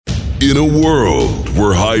In a world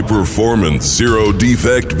where high-performance,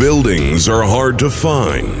 zero-defect buildings are hard to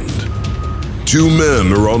find, two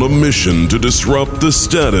men are on a mission to disrupt the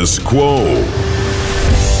status quo.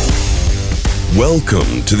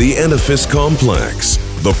 Welcome to the Edifice Complex,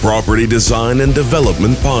 the Property Design and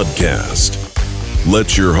Development Podcast.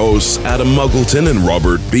 Let your hosts Adam Muggleton and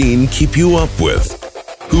Robert Bean keep you up with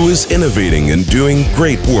who is innovating and doing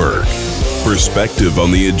great work, perspective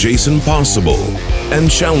on the adjacent possible, and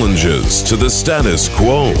challenges to the status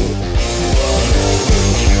quo.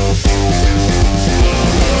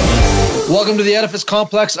 Welcome to the Edifice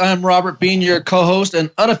Complex. I'm Robert Bean, your co-host and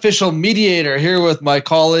unofficial mediator, here with my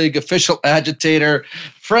colleague, official agitator,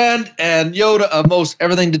 friend, and Yoda of most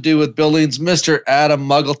everything to do with buildings, Mr. Adam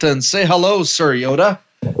Muggleton. Say hello, Sir Yoda.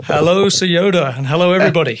 Hello, Sir Yoda, and hello,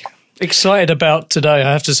 everybody. Excited about today,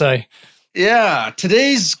 I have to say. Yeah,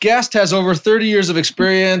 today's guest has over 30 years of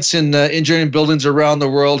experience in engineering buildings around the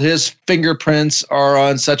world. His fingerprints are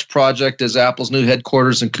on such projects as Apple's new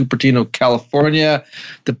headquarters in Cupertino, California,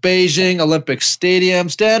 the Beijing Olympic Stadium,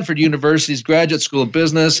 Stanford University's Graduate School of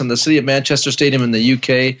Business, and the City of Manchester Stadium in the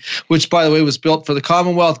UK, which, by the way, was built for the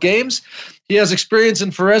Commonwealth Games. He has experience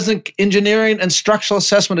in forensic engineering and structural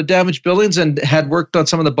assessment of damaged buildings and had worked on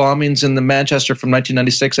some of the bombings in the Manchester from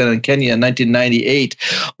 1996 and in Kenya in 1998.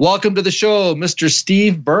 Welcome to the show, Mr.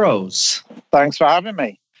 Steve Burrows. Thanks for having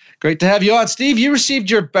me. Great to have you on. Steve, you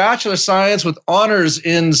received your Bachelor of Science with honors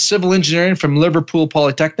in civil engineering from Liverpool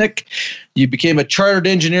Polytechnic. You became a chartered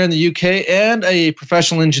engineer in the UK and a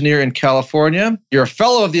professional engineer in California. You're a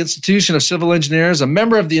fellow of the Institution of Civil Engineers, a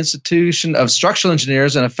member of the Institution of Structural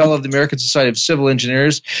Engineers, and a fellow of the American Society of Civil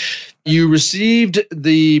Engineers. You received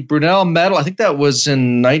the Brunel Medal, I think that was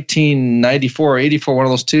in 1994 or 84, one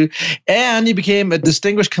of those two. And you became a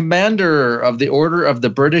distinguished commander of the Order of the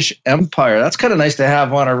British Empire. That's kind of nice to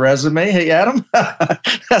have on a resume. Hey, Adam?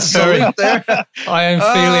 That's Very. out there. I am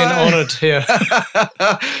feeling honored here.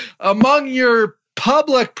 Among your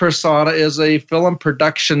public persona is a film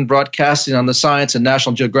production broadcasting on the Science and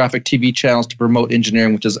National Geographic TV channels to promote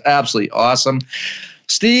engineering, which is absolutely awesome.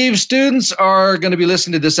 Steve, students are going to be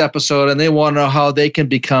listening to this episode and they want to know how they can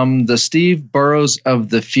become the Steve Burrows of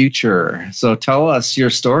the future. So tell us your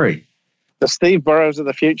story. The Steve Burrows of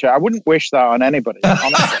the future. I wouldn't wish that on anybody,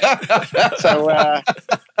 honestly.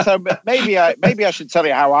 So maybe I should tell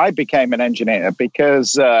you how I became an engineer,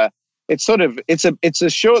 because it's a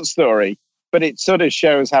short story, but it sort of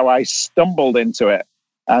shows how I stumbled into it.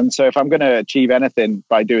 And so if I'm going to achieve anything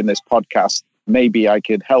by doing this podcast, maybe I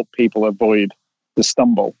could help people avoid the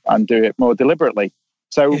stumble and do it more deliberately.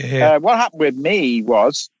 So what happened with me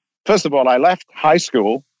was, first of all, I left high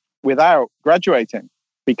school without graduating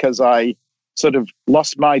because I sort of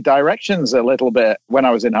lost my directions a little bit when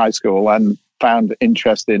I was in high school and found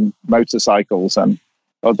interest in motorcycles and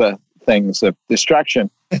other things of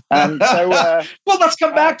distraction. And so, well, let's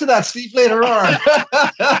come back to that, Steve, later on.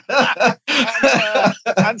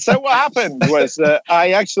 and so what happened was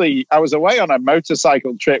I was away on a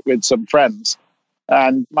motorcycle trip with some friends,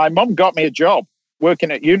 and my mum got me a job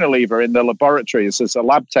working at Unilever in the laboratories as a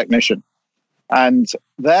lab technician. And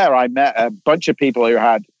there I met a bunch of people who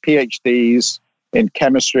had PhDs in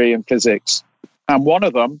chemistry and physics. And one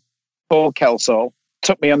of them, Paul Kelsall,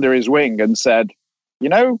 took me under his wing and said, you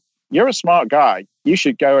know, you're a smart guy. You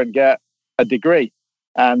should go and get a degree.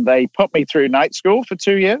 And they put me through night school for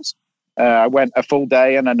 2 years. I went a full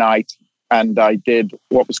day and a night, and I did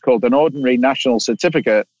what was called an ordinary national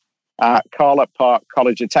certificate at Carlett Park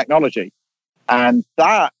College of Technology. And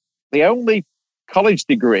that, the only college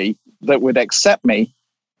degree that would accept me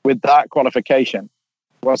with that qualification,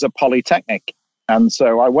 was a polytechnic. And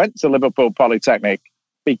so I went to Liverpool Polytechnic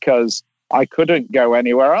because I couldn't go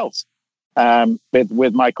anywhere else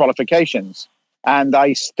with my qualifications. And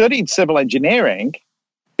I studied civil engineering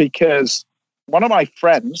because one of my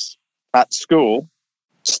friends at school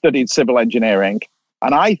studied civil engineering,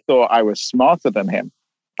 and I thought I was smarter than him.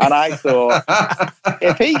 And I thought,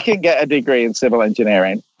 if he can get a degree in civil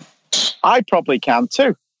engineering, I probably can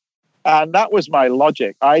too. And that was my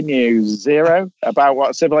logic. I knew zero about what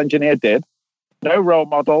a civil engineer did, no role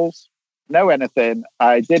models, no anything.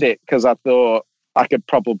 I did it because I thought I could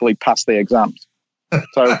probably pass the exams.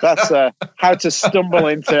 So that's how to stumble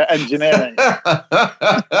into engineering.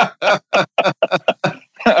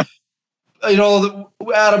 You know,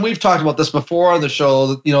 Adam, we've talked about this before on the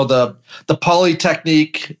show, you know, the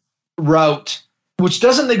Polytechnic route, which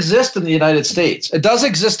doesn't exist in the United States. It does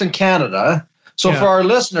exist in Canada. So for our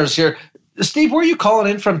listeners here, Steve, where are you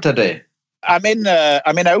calling in from today? I'm in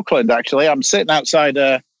Oakland, actually. I'm sitting outside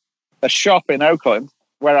a shop in Oakland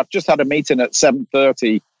where I've just had a meeting at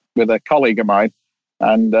 7:30 with a colleague of mine.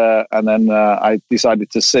 And then I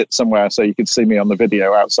decided to sit somewhere so you could see me on the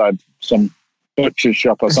video outside some butcher's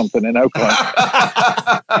shop or something in Oakland.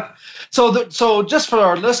 So just for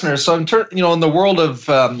our listeners, so in the world of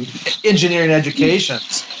engineering education,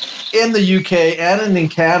 in the UK and in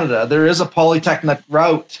Canada, there is a polytechnic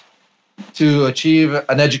route to achieve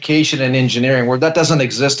an education in engineering, where that doesn't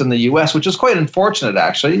exist in the US, which is quite unfortunate,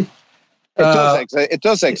 actually. It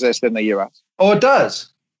does exist in the US. Oh, it does?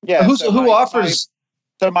 Yeah. Who offers?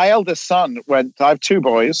 So my eldest son went. I have two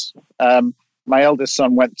boys. My eldest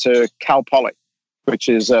son went to Cal Poly, which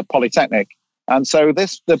is a polytechnic. And so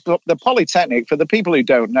the polytechnic, for the people who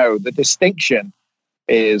don't know, the distinction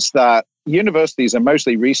is that universities are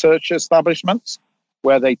mostly research establishments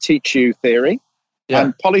where they teach you theory. Yeah.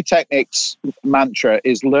 And Polytechnic's mantra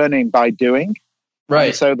is learning by doing. Right.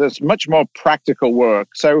 And so there's much more practical work.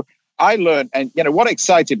 So I learned, and what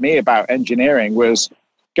excited me about engineering was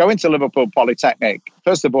going to Liverpool Polytechnic.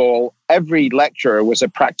 First of all, every lecturer was a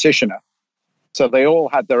practitioner. So they all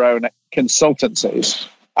had their own consultancies,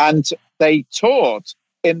 and they taught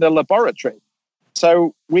in the laboratory.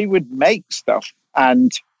 So we would make stuff and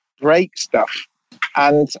break stuff.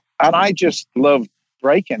 And I just loved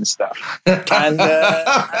breaking stuff. And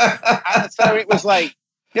so it was like,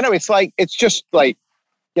 it's just like,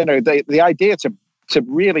 the idea to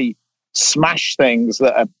really smash things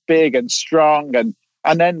that are big and strong and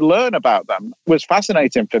then learn about them was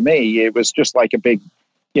fascinating for me. It was just like a big,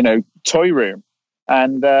 toy room.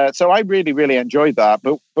 And so I really, really enjoyed that.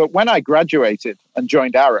 But when I graduated and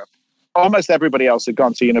joined Arup, almost everybody else had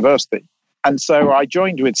gone to university. And so I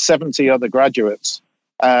joined with 70 other graduates.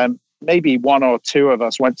 Maybe one or two of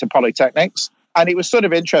us went to polytechnics. And it was sort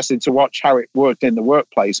of interesting to watch how it worked in the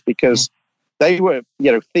workplace, because they were,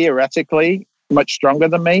 theoretically much stronger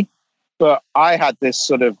than me. But I had this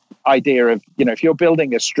sort of idea of, if you're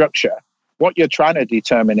building a structure, what you're trying to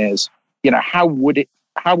determine is, how would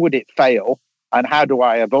it fail? And how do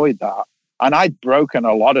I avoid that? And I'd broken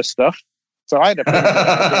a lot of stuff. So I had a pretty good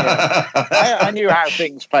idea. I knew how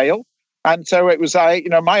things fail. And so it was,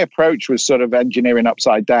 my approach was sort of engineering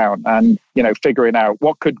upside down and, figuring out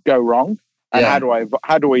what could go wrong and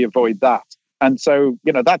how do we avoid that? And so,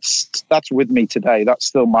 that's with me today. That's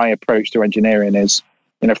still my approach to engineering is,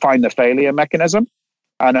 find the failure mechanism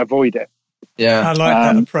and avoid it. Yeah, I like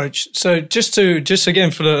that approach. So just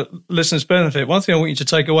again, for the listeners' benefit, one thing I want you to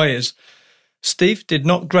take away is Steve did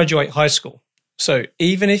not graduate high school. So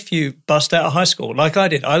even if you bust out of high school, like I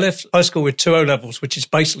did, I left high school with 2 O-levels, which is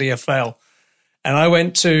basically a fail. And I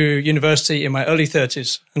went to university in my early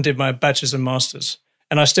 30s and did my bachelor's and master's.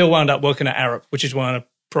 And I still wound up working at Arup, which is one of the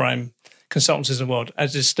prime consultancies in the world,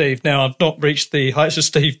 as is Steve. Now, I've not reached the heights of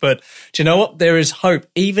Steve, but do you know what? There is hope.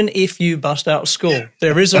 Even if you bust out of school,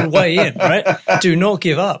 there is a way in, right? Do not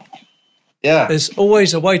give up. Yeah. There's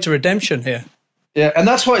always a way to redemption here. Yeah, and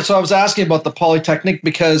that's why, so I was asking about the Polytechnic,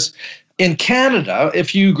 because in Canada,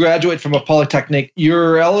 if you graduate from a Polytechnic,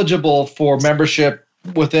 you're eligible for membership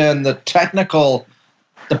within the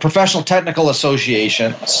professional technical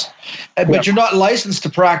associations, but you're not licensed to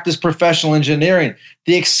practice professional engineering.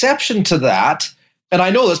 The exception to that, and I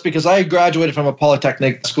know this because I graduated from a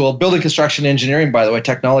Polytechnic school, building construction engineering, by the way,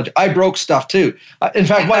 technology. I broke stuff too. In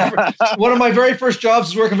fact, one of my very first jobs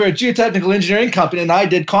was working for a geotechnical engineering company, and I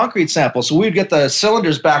did concrete samples. So we'd get the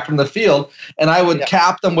cylinders back from the field, and I would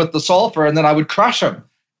cap them with the sulfur, and then I would crush them.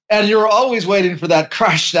 And you were always waiting for that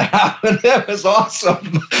crush to happen. It was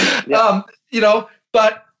awesome.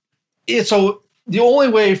 But so the only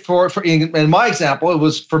way for in my example, it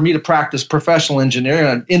was for me to practice professional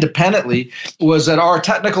engineering independently, was that our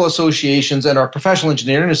technical associations and our professional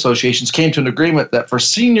engineering associations came to an agreement that for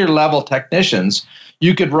senior level technicians,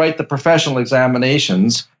 you could write the professional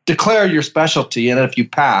examinations, declare your specialty, and if you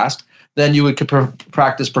passed, then you would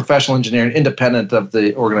practice professional engineering independent of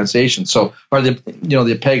the organization. So, or the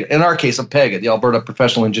APEGA, in our case, APEGA, the Alberta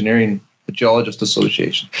Professional Engineering Geologist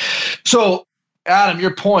Association. So, Adam,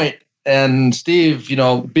 your point, and Steve,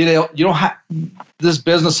 this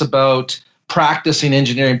business about practicing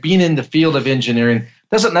engineering, being in the field of engineering,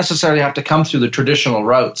 doesn't necessarily have to come through the traditional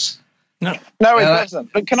routes. No, it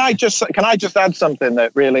doesn't. But can I just add something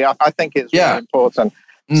that really I think is really important?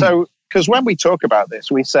 So, because when we talk about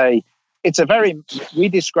this, we say we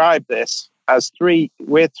describe this as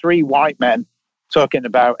we're three white men talking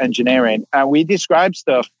about engineering, and we describe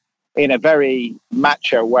stuff in a very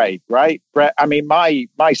macho way, right? I mean, my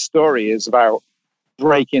story is about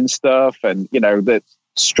breaking stuff, and that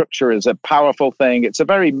structure is a powerful thing. It's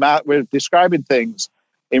we're describing things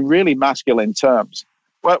in really masculine terms.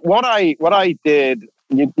 But what I did,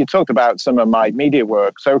 you talked about some of my media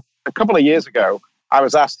work. So a couple of years ago, I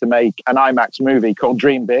was asked to make an IMAX movie called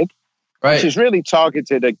Dream Big, which is really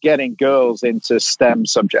targeted at getting girls into STEM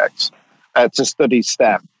subjects, to study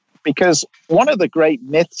STEM. Because one of the great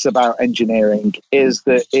myths about engineering is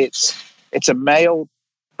that it's a male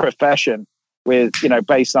profession with,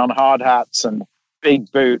 based on hard hats and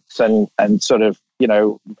big boots and sort of,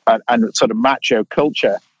 and sort of macho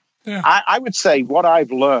culture. Yeah. I would say what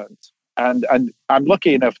I've learned, and I'm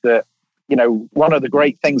lucky enough that, one of the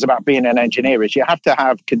great things about being an engineer is you have to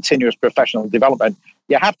have continuous professional development.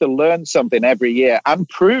 You have to learn something every year and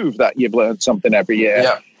prove that you've learned something every year.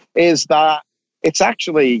 Yeah. Is that it's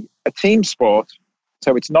actually a team sport.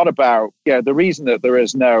 So it's not about, the reason that there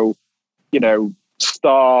is no,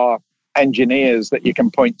 star engineers that you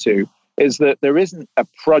can point to is that there isn't a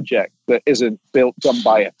project that isn't done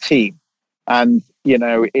by a team. And,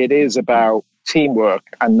 it is about teamwork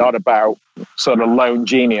and not about sort of lone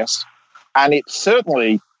genius. And it's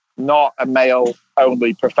certainly not a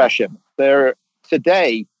male-only profession. There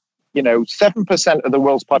today, 7% of the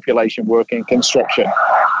world's population work in construction.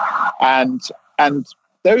 And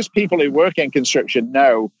those people who work in construction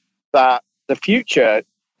know that the future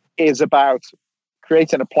is about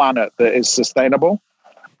creating a planet that is sustainable.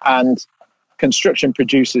 And construction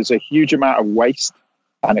produces a huge amount of waste.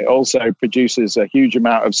 And it also produces a huge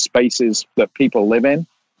amount of spaces that people live in.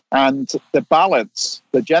 And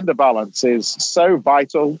the gender balance is so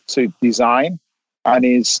vital to design and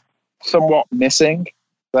is somewhat missing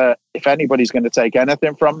that if anybody's going to take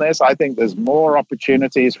anything from this, I think there's more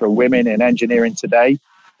opportunities for women in engineering today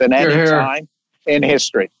than any time in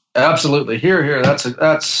history. Absolutely. Here. That's a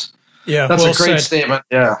great statement.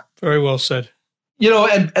 Yeah. Very well said.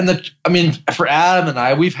 For Adam and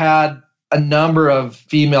I, we've had a number of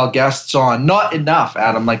female guests on. Not enough,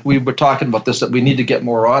 Adam. Like we were talking about this, that we need to get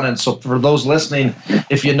more on. And so for those listening,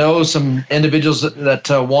 if you know some individuals that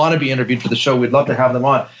want to be interviewed for the show, we'd love to have them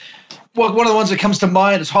on. Well, one of the ones that comes to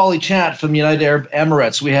mind is Holly Chant from United Arab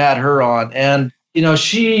Emirates. We had her on. And,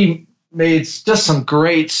 she made just some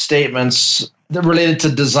great statements that related to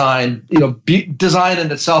design. Design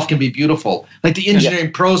in itself can be beautiful. Like the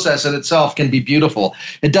engineering process in itself can be beautiful.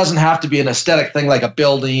 It doesn't have to be an aesthetic thing like a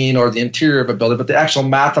building or the interior of a building, but the actual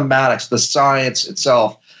mathematics, the science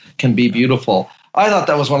itself can be beautiful. I thought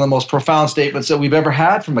that was one of the most profound statements that we've ever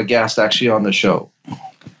had from a guest actually on the show.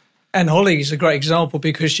 And Holly is a great example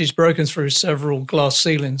because she's broken through several glass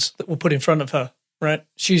ceilings that were put in front of her, right?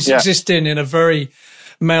 She's existing in a very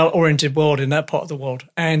male-oriented world in that part of the world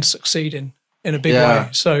and succeeding in a big way.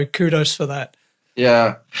 So kudos for that.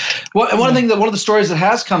 Yeah. Well, one of the stories that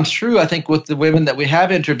has come through, I think, with the women that we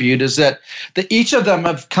have interviewed is that each of them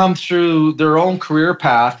have come through their own career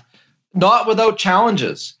path, not without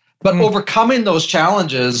challenges, but overcoming those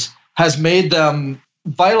challenges has made them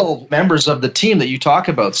vital members of the team that you talk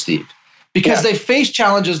about, Steve, because they face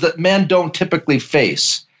challenges that men don't typically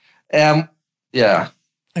face.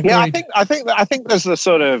 Agreed. I think there's the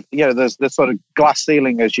sort of there's the sort of glass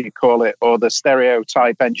ceiling, as you call it, or the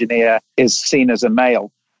stereotype engineer is seen as a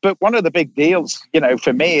male. But one of the big deals,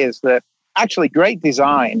 for me, is that actually great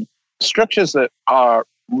design structures that are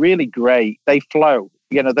really great, they flow.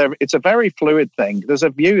 It's a very fluid thing. There's a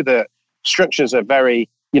view that structures are very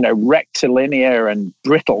rectilinear and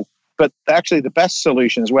brittle, but actually the best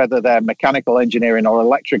solutions, whether they're mechanical engineering or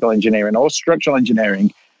electrical engineering or structural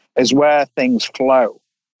engineering, is where things flow.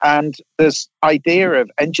 And this idea of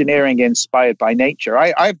engineering inspired by nature,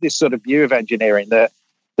 I have this sort of view of engineering that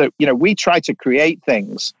we try to create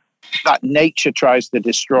things that nature tries to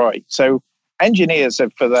destroy. So engineers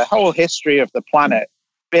have, for the whole history of the planet,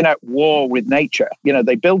 been at war with nature.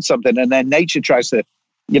 They build something and then nature tries to,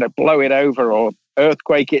 blow it over or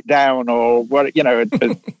earthquake it down or what,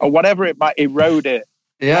 or whatever it might, erode it.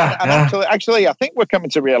 Yeah. And actually, I think we're coming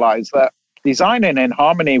to realize that designing in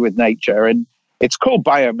harmony with nature, and it's called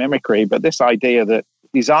biomimicry, but this idea that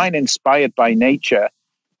design inspired by nature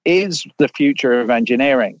is the future of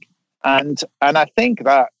engineering. And I think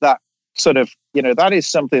that sort of, that is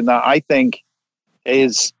something that I think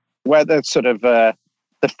is where the sort of the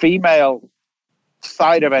female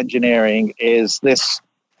side of engineering is this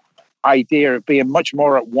idea of being much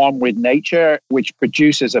more at one with nature, which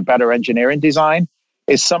produces a better engineering design,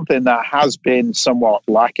 is something that has been somewhat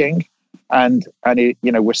lacking. And it,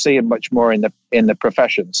 we're seeing much more in the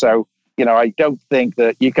profession. So, I don't think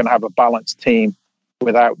that you can have a balanced team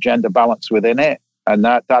without gender balance within it. And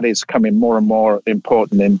that is coming more and more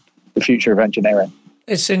important in the future of engineering.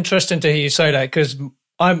 It's interesting to hear you say that because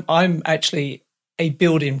I'm actually a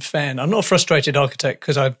building fan. I'm not a frustrated architect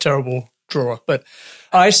because I'm a terrible drawer, but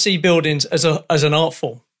I see buildings as an art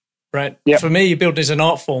form, right? Yep. For me, building is an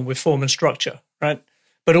art form with form and structure, right?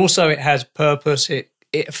 but also it has purpose. It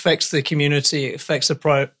affects the community. It affects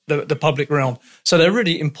the public realm. So they're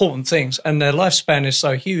really important things, and their lifespan is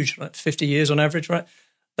so huge, like 50 years on average, right?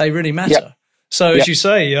 They really matter. Yep. So as you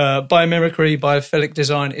say, biomimicry, biophilic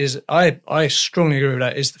design I strongly agree with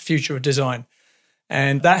that, is the future of design.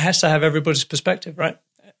 And that has to have everybody's perspective, right?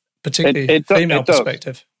 Particularly female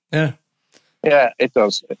perspective. Yeah. Yeah, it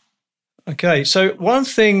does. Okay. So one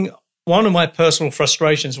of my personal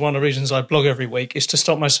frustrations, one of the reasons I blog every week, is to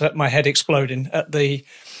stop my head exploding at the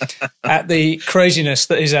craziness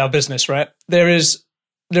that is our business, right?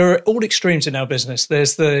 There are all extremes in our business.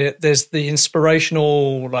 There's the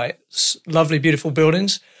inspirational, like lovely, beautiful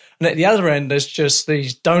buildings. And at the other end, there's just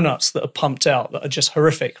these donuts that are pumped out that are just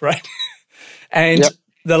horrific, right? And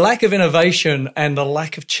the lack of innovation and the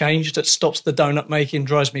lack of change that stops the donut making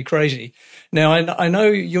drives me crazy. Now, I know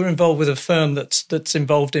you're involved with a firm that's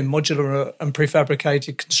involved in modular and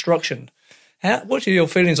prefabricated construction. What are your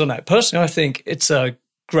feelings on that? Personally, I think it's a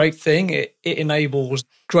great thing. It enables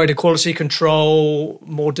greater quality control,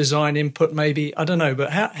 more design input maybe. I don't know,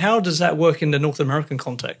 but how does that work in the North American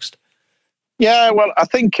context? Yeah, well, I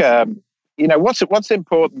think, what's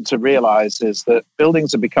important to realize is that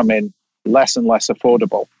buildings are becoming less and less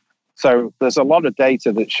affordable. So there's a lot of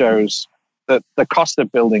data that shows that the cost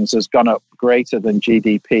of buildings has gone up greater than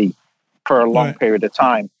GDP for a long period of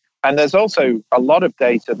time. And there's also a lot of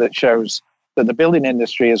data that shows that the building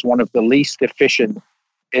industry is one of the least efficient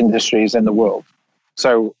industries in the world.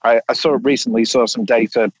 So I recently saw some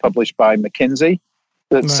data published by McKinsey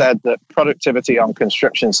that said that productivity on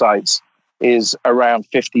construction sites is around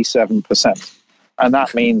 57%. And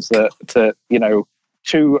that means that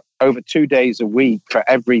over 2 days a week for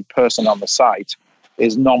every person on the site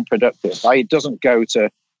is non-productive. It doesn't go to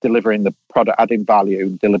delivering the product, adding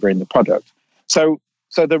value, delivering the product. So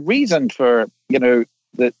the reason for the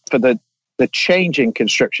change in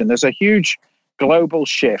construction, there's a huge global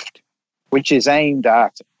shift which is aimed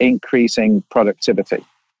at increasing productivity.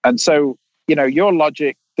 And so, your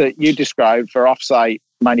logic that you described for offsite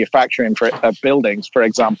manufacturing for buildings, for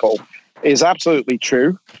example, is absolutely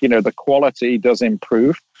true. The quality does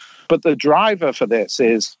improve. But the driver for this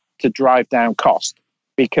is to drive down cost,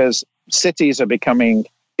 because cities are becoming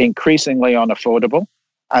increasingly unaffordable,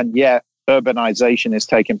 and yet urbanization is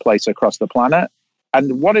taking place across the planet.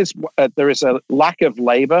 And there is a lack of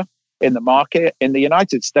labor in the market. In the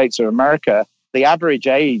United States of America, the average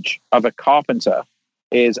age of a carpenter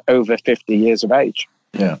is over 50 years of age.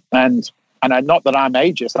 Yeah. And not that I'm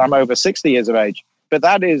ageist, I'm over 60 years of age. But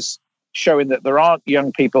that is showing that there aren't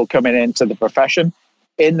young people coming into the profession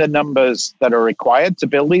in the numbers that are required to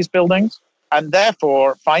build these buildings. And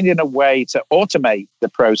therefore, finding a way to automate the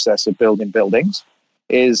process of building buildings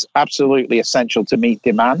is absolutely essential to meet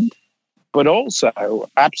demand, but also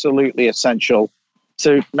absolutely essential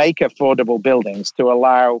to make affordable buildings, to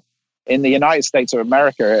allow, in the United States of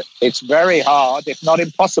America, it's very hard, if not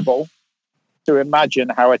impossible, to imagine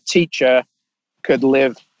how a teacher could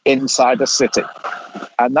live inside a city.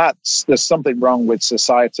 And there's something wrong with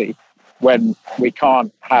society when we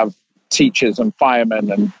can't have teachers and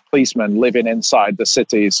firemen and policemen living inside the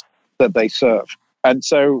cities that they serve. And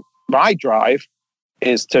so my drive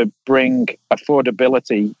is to bring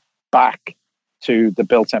affordability back to the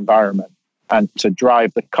built environment and to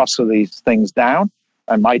drive the cost of these things down.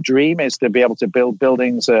 And my dream is to be able to build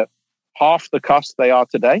buildings at half the cost they are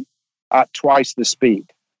today, at twice the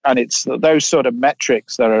speed. And it's those sort of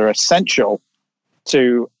metrics that are essential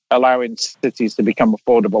to allowing cities to become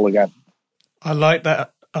affordable again. I like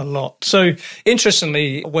that a lot. So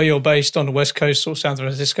interestingly, where you're based on the West Coast or San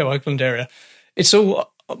Francisco, Oakland area,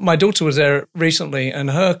 my daughter was there recently and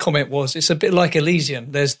her comment was, it's a bit like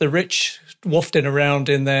Elysium. There's the rich wafting around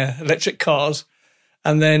in their electric cars,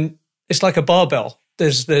 and then it's like a barbell.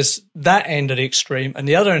 There's that end of the extreme, and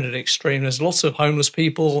the other end of the extreme, there's lots of homeless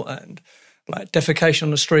people and like defecation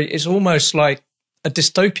on the street. It's almost like a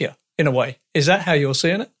dystopia in a way. Is that how you're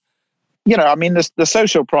seeing it? The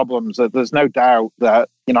social problems, there's no doubt that,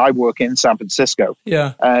 I work in San Francisco.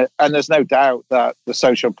 Yeah. And there's no doubt that the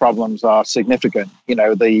social problems are significant.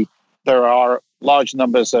 There are large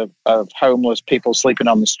numbers of homeless people sleeping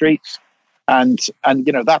on the streets. And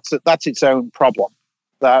that's its own problem.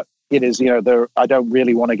 That it is, I don't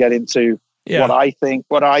really want to get into what I think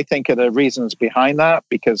are the reasons behind that,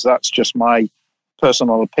 because that's just my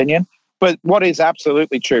personal opinion. But what is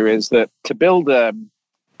absolutely true is that to build an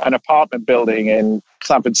apartment building in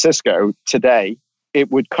San Francisco today, it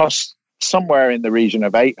would cost somewhere in the region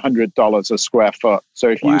of $800 a square foot. So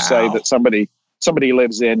if you say that somebody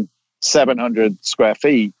lives in 700 square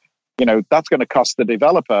feet, that's going to cost the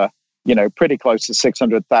developer, pretty close to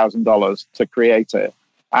 $600,000 to create it.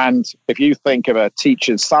 And if you think of a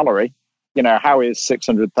teacher's salary, how is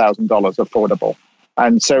 $600,000 affordable?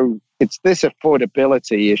 And so it's this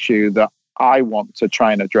affordability issue that I want to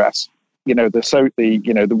try and address.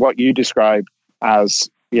 What you describe as,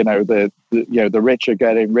 the rich are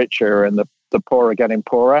getting richer and the poor are getting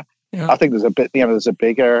poorer. Yeah. I think there's a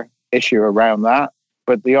bigger issue around that,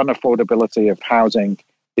 but the unaffordability of housing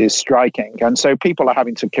is striking. And so people are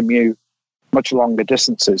having to commute much longer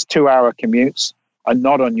distances. 2-hour commutes are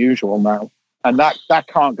not unusual now. And that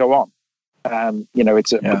can't go on.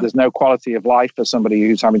 There's no quality of life for somebody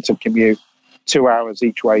who's having to commute 2 hours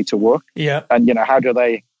each way to work. Yeah. And, how do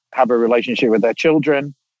they have a relationship with their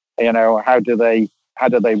children? How do they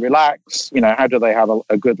relax? How do they have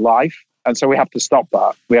a good life? And so we have to stop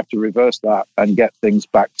that. We have to reverse that and get things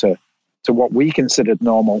back to what we considered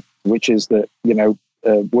normal, which is that,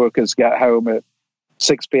 workers get home at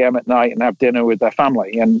 6 p.m. at night and have dinner with their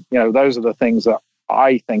family. And, those are the things that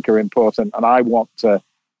I think are important and I want to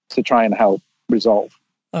try and help resolve.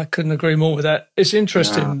 I couldn't agree more with that. It's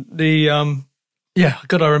interesting.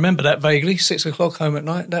 I remember that vaguely. 6 o'clock home at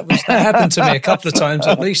night. That happened to me a couple of times,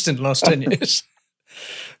 at least in the last 10 years.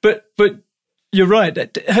 But you're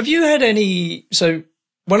right. Have you had any? So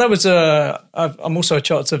when I was I'm also a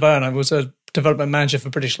chartered surveyor, and I was a development manager for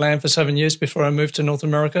British Land for 7 years before I moved to North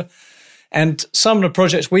America. And some of the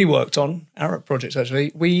projects we worked on, Arup projects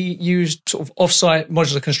actually, we used sort of off-site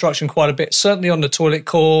modular construction quite a bit, certainly on the toilet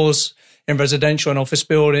cores in residential and office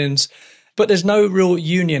buildings. But there's no real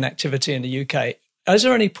union activity in the UK. Is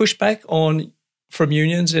there any pushback from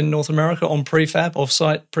unions in North America on prefab,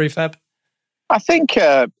 off-site prefab? I think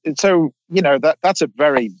so. That's a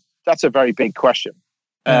very big question.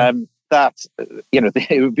 It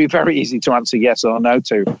would be very easy to answer yes or no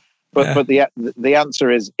to, but the answer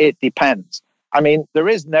is it depends. I mean, there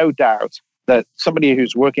is no doubt that somebody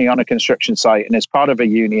who's working on a construction site and is part of a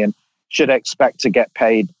union should expect to get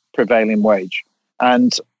paid prevailing wage.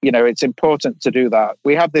 And, it's important to do that.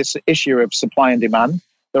 We have this issue of supply and demand.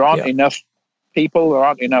 There aren't enough people, there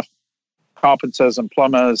aren't enough carpenters and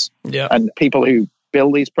plumbers and people who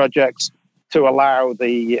build these projects to allow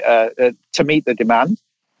to meet the demand.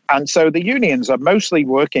 And so the unions are mostly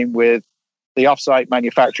working with the offsite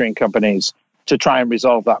manufacturing companies to try and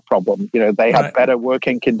resolve that problem. They have better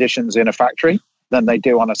working conditions in a factory than they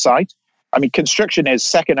do on a site. I mean, construction is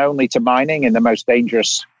second only to mining in the most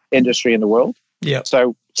dangerous industry in the world. Yeah.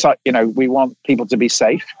 So we want people to be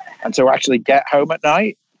safe and to actually get home at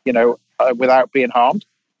night, without being harmed.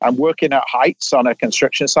 And working at heights on a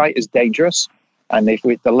construction site is dangerous. And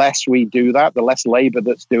the less we do that, the less labor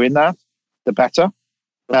that's doing that, the better.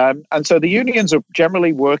 And so the unions are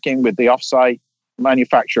generally working with the offsite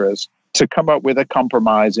manufacturers to come up with a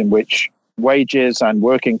compromise in which wages and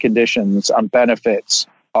working conditions and benefits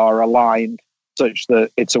are aligned such that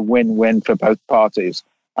it's a win-win for both parties.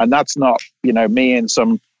 And that's not, me in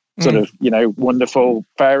some sort of, wonderful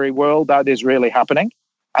fairy world. That is really happening.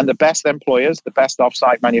 And the best employers, the best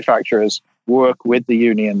offsite manufacturers work with the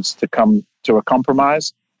unions to come to a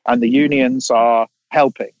compromise. And the unions are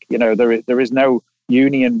helping. There is no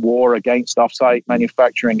union war against offsite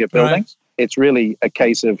manufacturing of buildings. Right. It's really a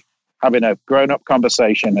case of having a grown-up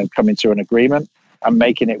conversation and coming to an agreement and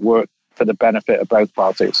making it work for the benefit of both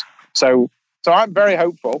parties. So I'm very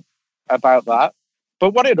hopeful about that.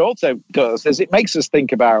 But what it also does is it makes us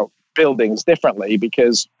think about buildings differently,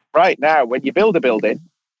 because right now, when you build a building,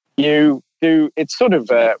 it's sort of,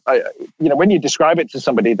 when you describe it to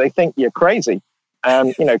somebody, they think you're crazy.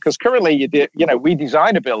 Because currently, we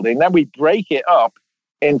design a building, then we break it up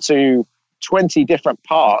into 20 different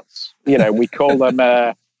parts. We call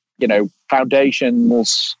them,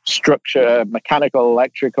 foundations, structure, mechanical,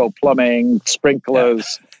 electrical, plumbing,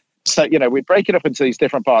 sprinklers. So, we break it up into these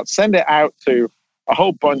different parts, send it out to a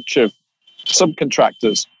whole bunch of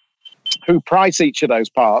subcontractors who price each of those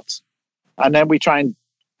parts, and then we try and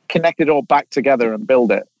connect it all back together and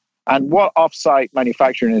build it. And what offsite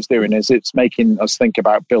manufacturing is doing is it's making us think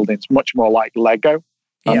about buildings much more like Lego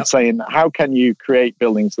and saying, how can you create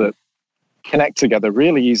buildings that connect together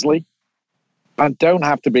really easily and don't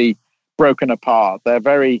have to be broken apart?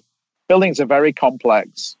 Buildings are very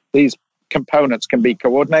complex. These components can be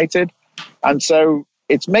coordinated. And so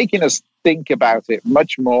it's making us think about it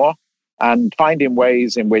much more and finding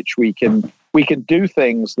ways in which we can do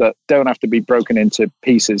things that don't have to be broken into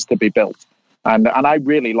pieces to be built. And I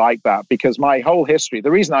really like that, because my whole history,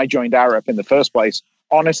 the reason I joined Arup in the first place,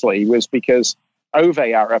 honestly, was because Ove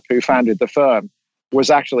Arup, who founded the firm,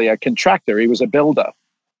 was actually a contractor. He was a builder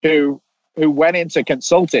who went into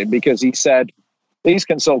consulting because he said, these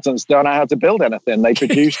consultants don't know how to build anything. They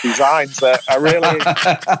produce designs that are really,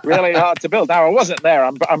 really hard to build. Now, I wasn't there.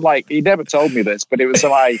 I'm like, he never told me this, but it was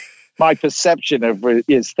my perception of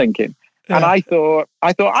his thinking. Yeah. And I thought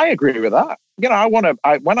I agree with that. You know,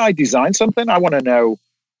 when I design something, I want to know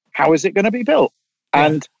how is it going to be built,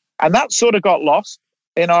 and that sort of got lost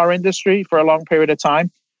in our industry for a long period of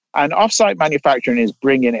time. And offsite manufacturing is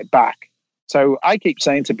bringing it back. So I keep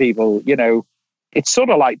saying to people, you know, it's sort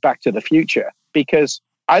of like Back to the Future, because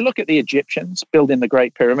I look at the Egyptians building the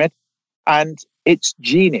Great Pyramid, and it's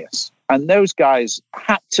genius. And those guys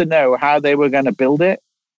had to know how they were going to build it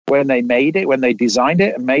when they made it, when they designed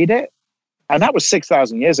it and made it. And that was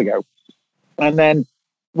 6,000 years ago. And then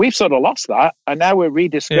we've sort of lost that. And now we're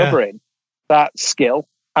rediscovering that skill.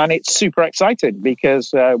 And it's super exciting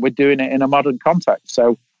because we're doing it in a modern context.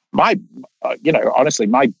 So honestly,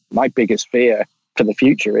 my biggest fear for the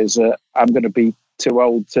future is that I'm going to be too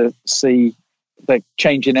old to see the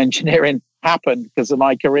change in engineering happen because of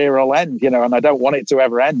my career will end, you know, and I don't want it to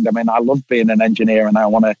ever end. I mean, I love being an engineer and I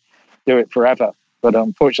want to do it forever. But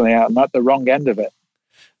unfortunately, I'm at the wrong end of it.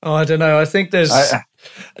 Oh, I don't know. I think there's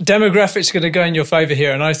demographics going to go in your favor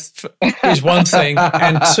here, and is one thing.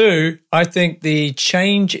 And two, I think the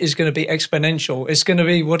change is going to be exponential. It's going to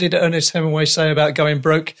be, what did Ernest Hemingway say about going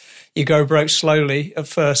broke? You go broke slowly at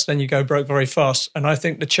first, then you go broke very fast. And I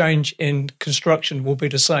think the change in construction will be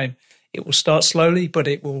the same. It will start slowly, but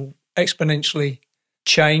it will exponentially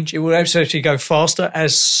change. It will actually go faster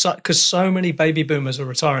because so many baby boomers are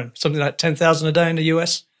retiring. Something like 10,000 a day in the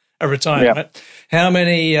US are retiring. Yeah. Right? How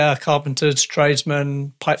many carpenters,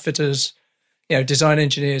 tradesmen, pipe fitters, you know, design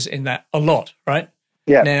engineers in that? A lot, right?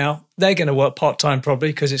 Yeah. Now, they're going to work part-time probably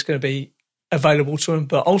because it's going to be available to them.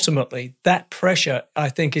 But ultimately, that pressure, I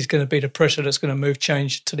think, is going to be the pressure that's going to move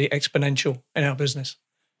change to the exponential in our business.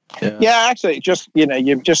 Yeah, actually, just, you know,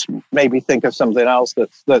 you've just made me think of something else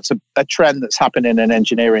that's a trend that's happening in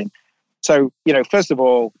engineering. So, you know, first of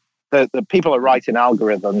all, the people are writing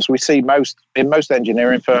algorithms. We see in most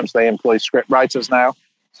engineering firms, they employ script writers now.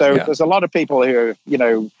 So there's a lot of people who, you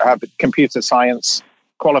know, have computer science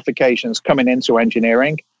qualifications coming into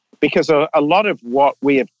engineering because a lot of what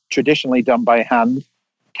we have traditionally done by hand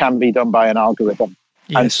can be done by an algorithm.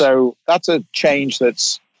 Yes. And so that's a change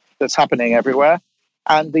that's happening everywhere.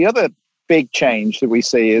 And the other big change that we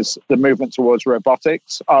see is the movement towards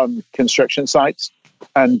robotics on construction sites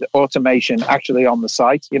and automation actually on the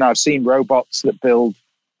site. You know, I've seen robots that build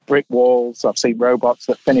brick walls. I've seen robots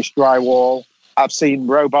that finish drywall. I've seen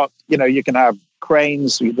robots, you know, you can have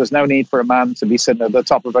cranes. There's no need for a man to be sitting at the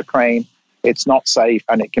top of a crane. It's not safe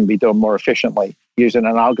and it can be done more efficiently using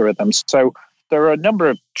an algorithm. So there are a number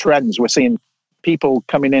of trends. We're seeing people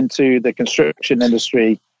coming into the construction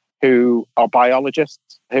industry who are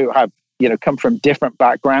biologists, who have, you know, come from different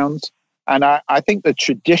backgrounds. And I think the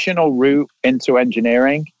traditional route into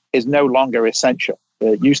engineering is no longer essential.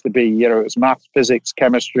 It used to be, you know, it was math, physics,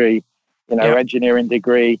 chemistry, you know, engineering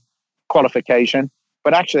degree, qualification.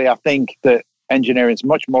 But actually, I think that engineering is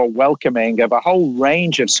much more welcoming of a whole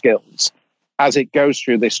range of skills as it goes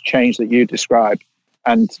through this change that you described.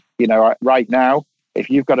 And, you know, right now,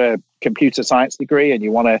 if you've got a computer science degree and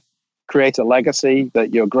you want to create a legacy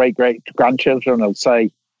that your great-great-grandchildren will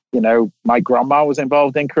say, you know, my grandma was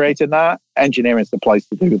involved in creating that, engineering is the place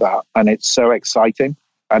to do that. And it's so exciting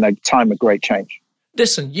and a time of great change.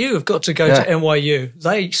 Listen, you have got to go to NYU.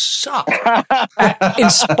 They suck at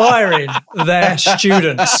inspiring their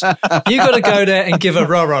students. You got to go there and give a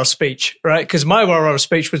rah-rah speech, right? Because my rah-rah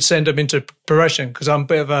speech would send them into progression because I'm a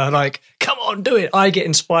bit of a like, come on, do it. I get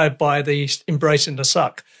inspired by the embracing the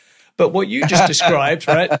suck. But what you just described,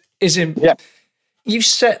 right, is you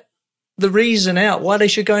set the reason out why they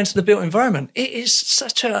should go into the built environment. It is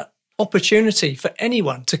such an opportunity for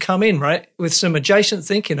anyone to come in, right, with some adjacent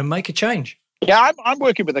thinking and make a change. Yeah, I'm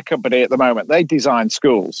working with a company at the moment. They design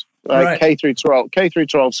schools, right? K through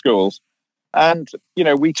 12 schools. And, you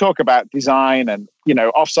know, we talk about design and, you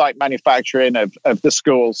know, offsite manufacturing of the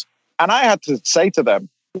schools. And I had to say to them,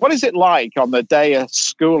 what is it like on the day a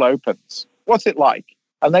school opens? What's it like?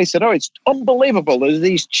 And they said, oh, it's unbelievable. There's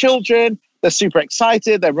these children, they're super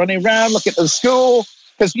excited. They're running around, looking at the school.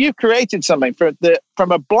 Because you've created something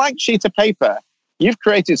from a blank sheet of paper. You've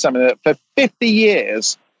created something that for 50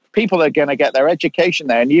 years, people are going to get their education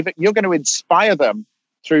there. And you're going to inspire them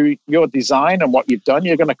through your design and what you've done.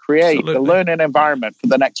 You're going to create the learning environment for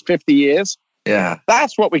the next 50 years. Yeah.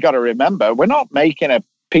 That's what we got to remember. We're not making a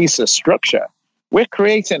piece of structure. We're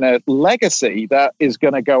creating a legacy that is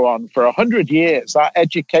going to go on for 100 years. That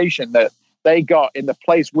education that they got in the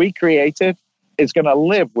place we created is going to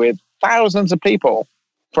live with thousands of people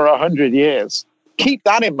for 100 years. keep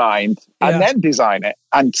that in mind and then design it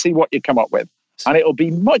and see what you come up with. And it'll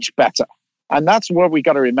be much better. And that's what we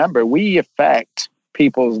got to remember. We affect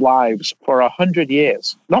people's lives for 100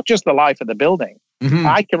 years, not just the life of the building. Mm-hmm.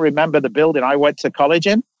 I can remember the building I went to college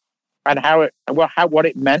in and what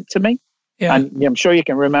it meant to me. Yeah. And I'm sure you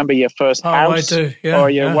can remember your first house. I do. Yeah, or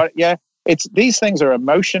your It's these things are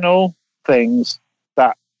emotional things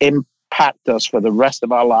that impact us for the rest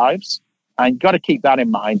of our lives. And you've got to keep that in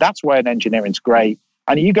mind. That's where engineering's great.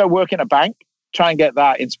 And you go work in a bank, try and get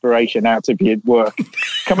that inspiration out of your work.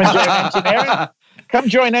 Come and join engineering. Come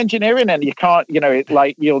join engineering, and you can't,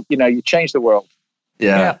 you change the world.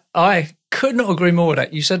 Yeah, I could not agree more with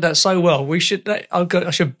that. You said that so well. I should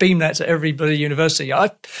beam that to everybody university.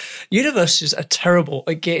 Universities are terrible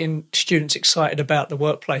at getting students excited about the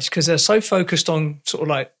workplace because they're so focused on sort of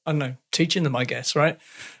like, I don't know, teaching them, I guess, right?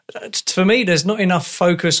 For me, there's not enough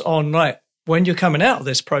focus on, like, when you're coming out of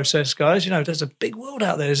this process, guys, there's a big world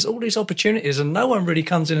out there. There's all these opportunities, and no one really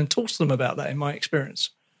comes in and talks to them about that, in my experience.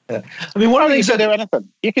 Yeah. I mean, one of the things you can do anything.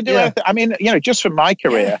 You can do anything. I mean, just from my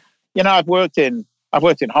career, I've worked in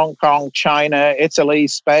Hong Kong, China, Italy,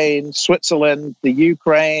 Spain, Switzerland, the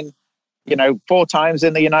Ukraine, 4 times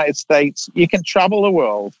in the United States. You can travel the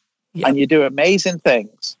world and you do amazing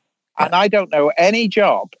things. And I don't know any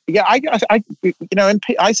job. Yeah,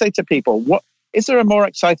 I say to people, what is there a more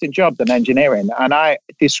exciting job than engineering? And I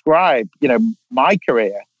describe, my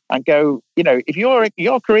career and go, if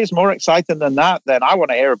your career is more exciting than that, then I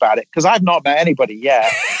want to hear about it because I've not met anybody yet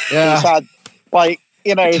who's had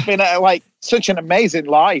it's been such an amazing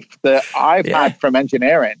life that I've had from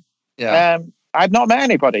engineering. Yeah. I've not met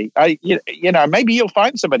anybody. Maybe you'll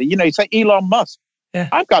find somebody. You say Elon Musk. Yeah.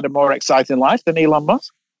 I've got a more exciting life than Elon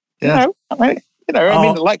Musk. Yeah.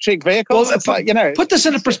 Electric vehicles. Well, put this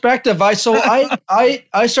into perspective. I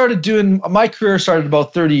started doing my career started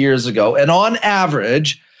about 30 years ago, and on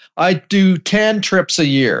average, I do 10 trips a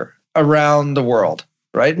year around the world.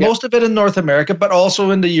 Right, most of it in North America, but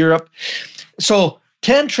also into Europe. So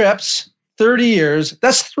 10 trips, 30 years.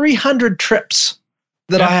 That's 300 trips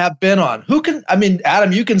that I have been on.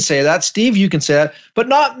 Adam, you can say that. Steve, you can say that. But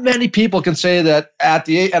not many people can say that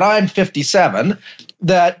and I'm 57,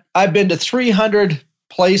 that I've been to 300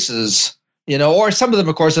 places, or some of them,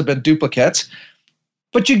 of course, have been duplicates.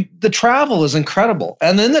 But the travel is incredible.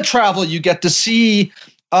 And in the travel, you get to see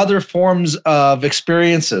other forms of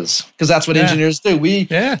experiences because that's what engineers do.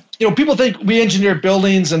 People think we engineer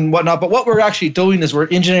buildings and whatnot, but what we're actually doing is we're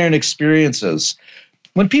engineering experiences.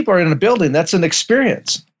 When people are in a building, that's an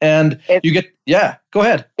experience. And go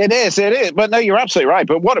ahead. It is. But no, you're absolutely right.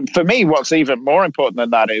 But for me, what's even more important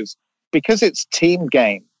than that is because it's team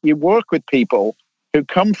game. You work with people who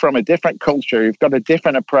come from a different culture, who've got a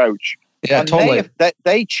different approach. Yeah, totally.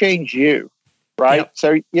 They change you. Right. Yep.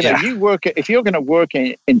 So, you work, if you're going to work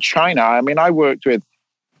in China, I worked with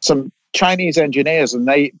some Chinese engineers and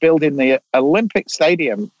they built in the Olympic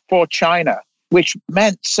Stadium for China, which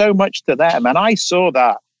meant so much to them. And I saw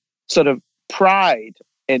that sort of pride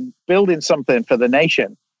in building something for the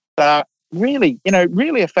nation that really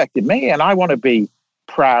affected me. And I want to be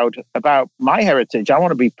proud about my heritage. I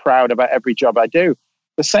want to be proud about every job I do.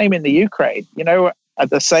 The same in the Ukraine,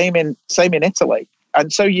 the same in Italy.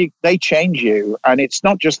 And so they change you. And it's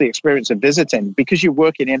not just the experience of visiting because you're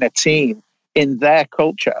working in a team in their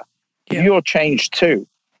culture. Yeah. You're changed too.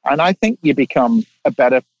 And I think you become a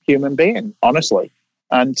better human being, honestly.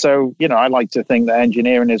 And so, I like to think that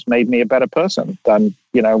engineering has made me a better person than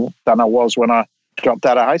I was when I dropped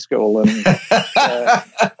out of high school and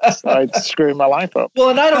started screwing my life up.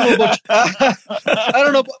 Well, and I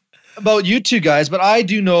don't know about you two guys, but I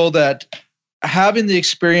do know that having the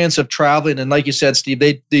experience of traveling, and like you said, Steve,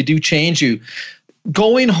 they do change you.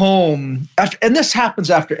 Going home, and this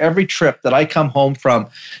happens after every trip that I come home from,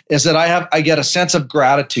 is that I get a sense of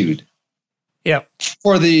gratitude. Yeah.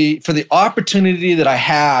 For the opportunity that I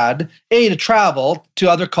had, to travel to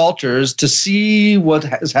other cultures, to see what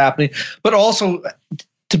is happening, but also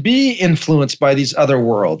to be influenced by these other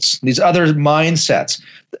worlds, these other mindsets.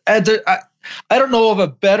 And I don't know of a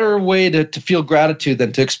better way to feel gratitude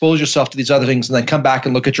than to expose yourself to these other things and then come back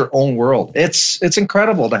and look at your own world. It's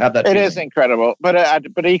incredible to have that. It is incredible, but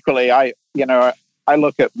equally, I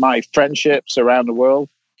look at my friendships around the world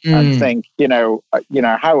and think, how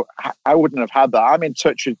I wouldn't have had that. I'm in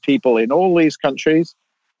touch with people in all these countries.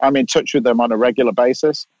 I'm in touch with them on a regular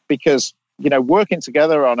basis because working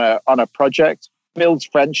together on a project builds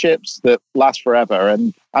friendships that last forever,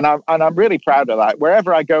 and I'm really proud of that.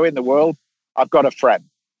 Wherever I go in the world, I've got a friend,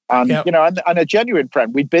 and and a genuine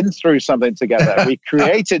friend. We've been through something together. We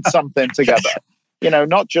created something together,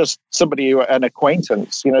 not just somebody an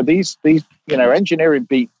acquaintance. These engineering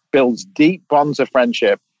builds deep bonds of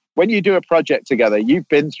friendship. When you do a project together, you've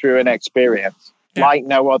been through an experience like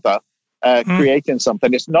no other, creating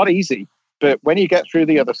something. It's not easy, but when you get through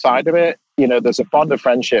the other side of it, there's a bond of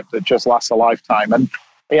friendship that just lasts a lifetime. And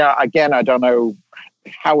again, I don't know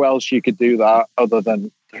how else you could do that other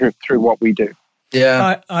than through what we do.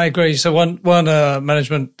 Yeah, I agree. So one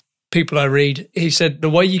management people I read, he said the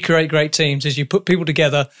way you create great teams is you put people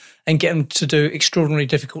together and get them to do extraordinarily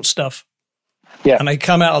difficult stuff. Yeah, and they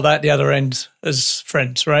come out of that the other end as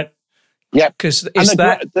friends, right? Yeah, because the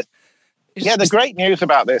great news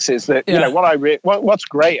about this is that what's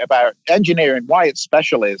great about engineering, why it's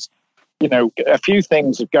special is, a few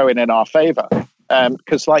things are going in our favor.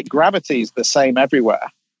 Because like gravity is the same everywhere,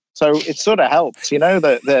 so it sort of helps, and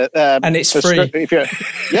it's free. And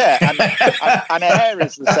air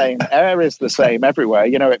is the same. Air is the same everywhere.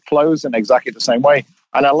 It flows in exactly the same way,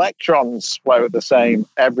 and electrons flow the same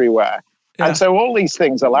everywhere. Yeah. And so all these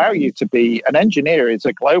things allow you to be an engineer. Is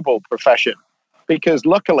a global profession because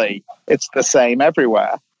luckily it's the same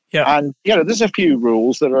everywhere. Yeah. And there's a few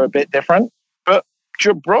rules that are a bit different, but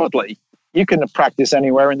broadly, you can practice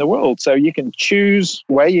anywhere in the world. So you can choose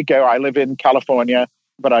where you go. I live in California,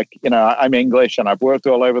 but I'm English and I've worked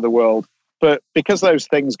all over the world. But because those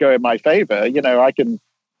things go in my favor, I can,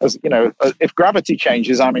 if gravity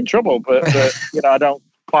changes, I'm in trouble. But I don't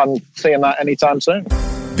plan seeing that anytime soon.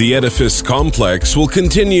 The Edifice Complex will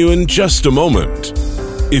continue in just a moment.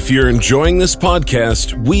 If you're enjoying this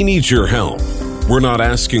podcast, we need your help. We're not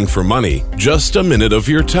asking for money, just a minute of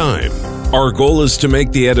your time. Our goal is to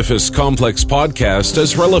make the Edifice Complex podcast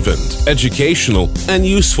as relevant, educational, and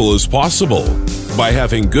useful as possible. By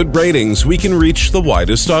having good ratings, we can reach the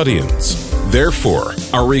widest audience. Therefore,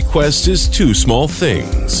 our request is two small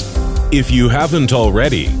things. If you haven't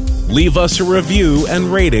already, leave us a review and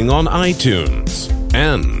rating on iTunes.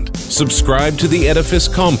 And subscribe to the Edifice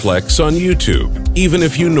Complex on YouTube, even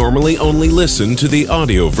if you normally only listen to the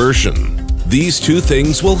audio version. These two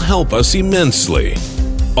things will help us immensely.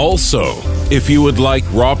 Also, if you would like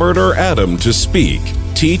Robert or Adam to speak,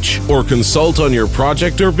 teach, or consult on your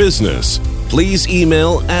project or business, please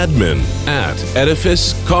email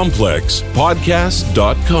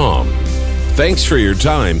admin@edificecomplexpodcast.com. Thanks for your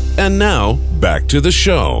time, and now back to the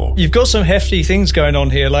show. You've got some hefty things going on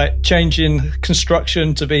here, like changing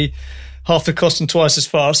construction to be half the cost and twice as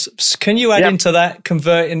fast. Can you add into that,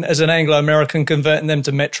 converting as an Anglo-American, converting them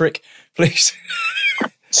to metric, please?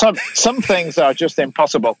 Some things are just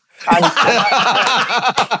impossible. And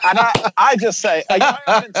I just say, I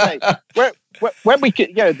often say, when we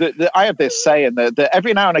could, I have this saying that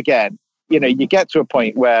every now and again, you get to a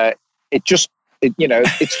point where it's just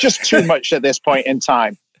too much at this point in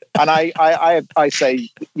time. And I say,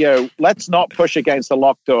 let's not push against the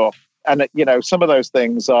locked door. And, some of those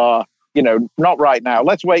things are, not right now.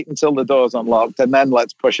 Let's wait until the door's unlocked and then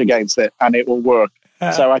let's push against it and it will work.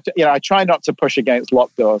 So I try not to push against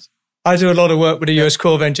locked doors. I do a lot of work with the US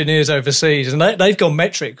Corps of Engineers overseas, and they've gone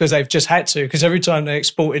metric because they've just had to, because every time they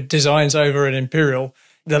exported designs over an Imperial,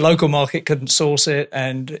 the local market couldn't source it,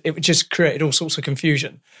 and it just created all sorts of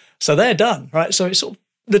confusion. So they're done, right? So it's sort of,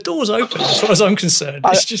 the door's open as far as I'm concerned.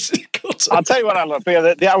 It's just. I'll tell you what I love.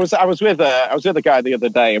 I was with a guy the other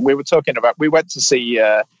day, and we were talking about. We went to see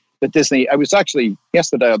the Disney. I was actually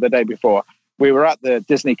yesterday or the day before. We were at the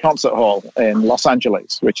Disney Concert Hall in Los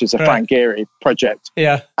Angeles, which is a Frank Gehry project.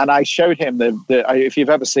 Yeah. And I showed him if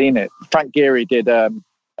you've ever seen it, Frank Gehry did an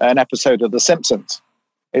episode of The Simpsons.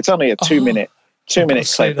 It's only a two-minute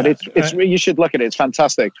clip, but you should look at it. It's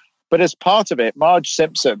fantastic. But as part of it, Marge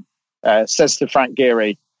Simpson says to Frank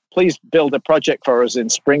Gehry, please build a project for us in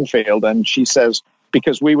Springfield. And she says,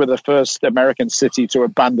 because we were the first American city to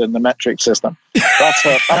abandon the metric system.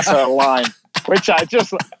 That's her line, which it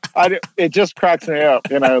just cracks me up,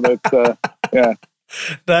 that.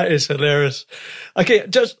 That is hilarious. Okay,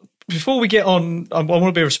 just before we get on, I want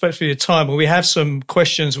to be respectful of your time. We have some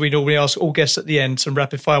questions we normally ask all guests at the end, some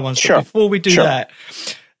rapid fire ones. Sure. But before we do that,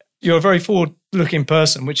 you're a very forward-looking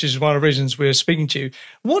person, which is one of the reasons we're speaking to you.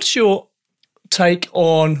 What's your take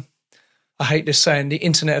on, I hate this saying, the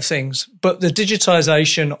Internet of Things, but the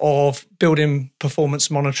digitization of building performance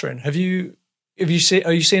monitoring? Are you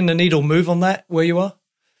seeing the needle move on that where you are?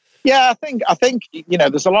 Yeah, I think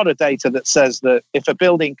there's a lot of data that says that if a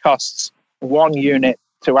building costs 1 unit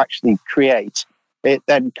to actually create, it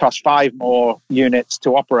then costs 5 more units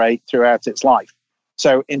to operate throughout its life.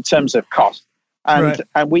 So in terms of cost, and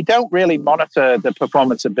we don't really monitor the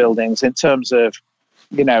performance of buildings in terms of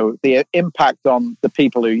the impact on the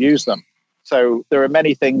people who use them. So there are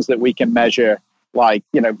many things that we can measure like,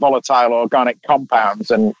 volatile organic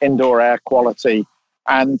compounds and indoor air quality.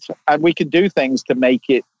 And we can do things to make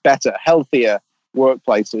it better, healthier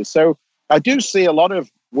workplaces. So I do see a lot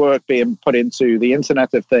of work being put into the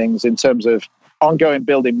Internet of Things in terms of ongoing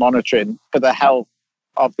building monitoring for the health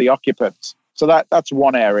of the occupants. So that's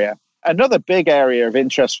one area. Another big area of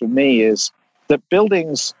interest for me is that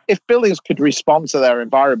if buildings could respond to their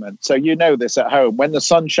environment, so this at home, when the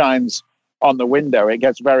sun shines on the window, it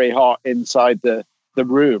gets very hot inside the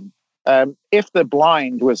room. If the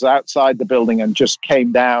blind was outside the building and just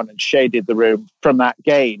came down and shaded the room from that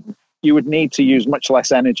gain, you would need to use much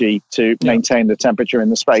less energy to maintain the temperature in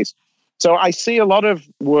the space. So I see a lot of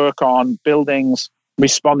work on buildings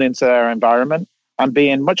responding to their environment and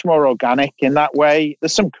being much more organic in that way.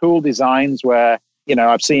 There's some cool designs where,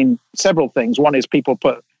 I've seen several things. One is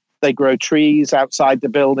they grow trees outside the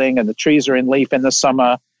building, and the trees are in leaf in the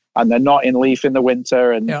summer and they're not in leaf in the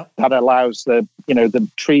winter. And that allows the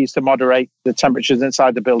trees to moderate the temperatures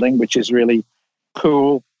inside the building, which is really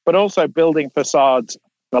cool. But also building facades,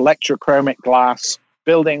 electrochromic glass,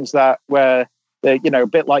 buildings where they're, a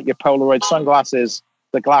bit like your Polaroid sunglasses,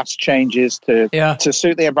 the glass changes to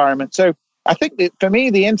suit the environment. So I think that for me,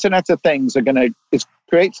 the Internet of Things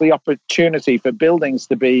creates the opportunity for buildings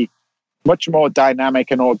to be much more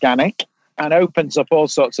dynamic and organic, and opens up all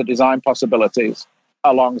sorts of design possibilities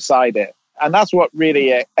alongside it. And that's what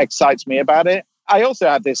really excites me about it. I also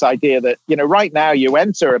have this idea that, right now you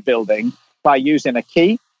enter a building by using a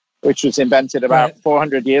key, which was invented about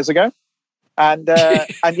 400 years ago. And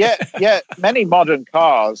yet many modern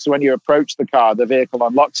cars, when you approach the car, the vehicle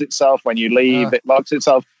unlocks itself. When you leave, it locks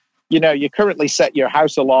itself. You currently set your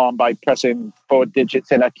house alarm by pressing 4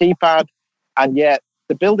 digits in a keypad, and yet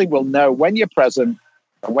the building will know when you're present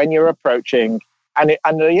and when you're approaching, and the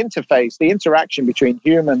interface, the interaction between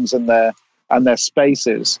humans and their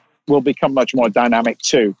spaces will become much more dynamic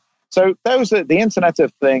too. So those are the Internet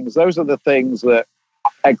of Things. Those are the things that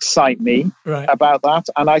excite me about that,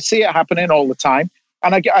 and I see it happening all the time.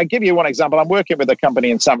 And I give you one example. I'm working with a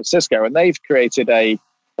company in San Francisco, and they've created a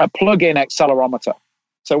plug-in accelerometer.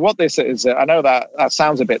 So what this is, I know that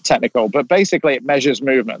sounds a bit technical, but basically it measures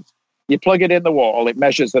movement. You plug it in the wall, it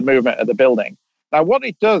measures the movement of the building. Now, what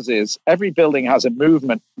it does is every building has a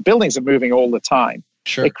movement. Buildings are moving all the time.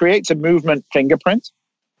 Sure. It creates a movement fingerprint.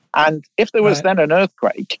 And if there was then an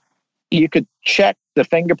earthquake, you could check the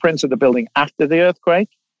fingerprints of the building after the earthquake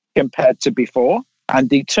compared to before and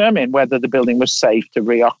determine whether the building was safe to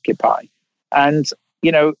reoccupy. And,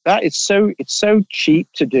 that is it's so cheap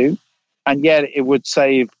to do. And yet it would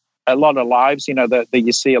save a lot of lives. That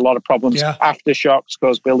you see a lot of problems. Aftershocks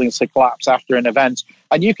cause buildings to collapse after an event.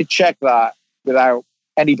 And you could check that without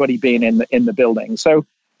anybody being in the building. So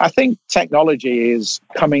I think technology is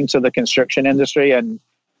coming to the construction industry and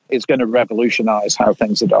is going to revolutionize how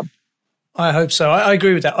things are done. I hope so. I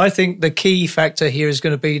agree with that. I think the key factor here is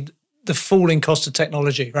going to be the falling cost of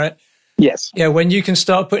technology, right? Yes. Yeah, when you can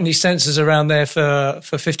start putting these sensors around there for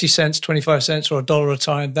 50 cents, 25 cents, or $1 a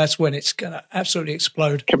time, that's when it's going to absolutely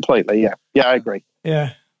explode. Completely, yeah. Yeah, I agree.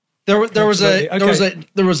 Yeah. There was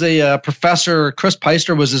a professor, Chris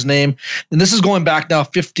Peister was his name, and this is going back now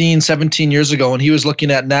 15, 17 years ago, and he was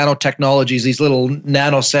looking at nanotechnologies, these little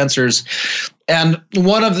nano sensors. And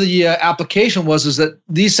one of the application is that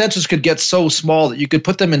these sensors could get so small that you could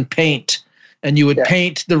put them in paint, and you would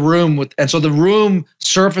paint the room and so the room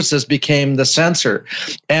surfaces became the sensor.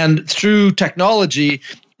 And through technology,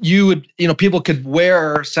 people could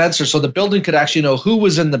wear sensors so the building could actually know who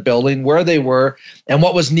was in the building, where they were, and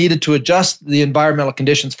what was needed to adjust the environmental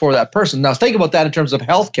conditions for that person. Now, think about that in terms of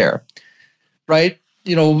healthcare, right?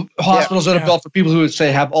 Hospitals that are built for people who would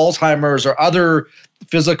say have Alzheimer's or other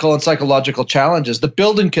physical and psychological challenges. The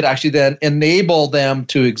building could actually then enable them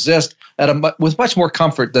to exist with much more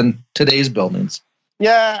comfort than today's buildings.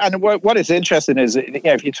 Yeah, and what is interesting is,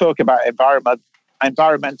 if you talk about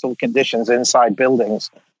environmental conditions inside buildings,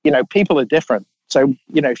 people are different. So,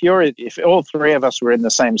 if all three of us were in the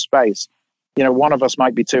same space, one of us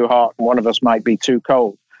might be too hot and one of us might be too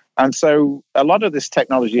cold. And so a lot of this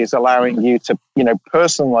technology is allowing you to,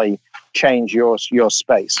 personally change your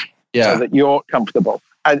space so that you're comfortable.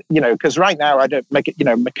 And, because right now I don't make it,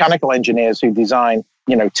 mechanical engineers who design,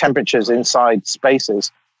 temperatures inside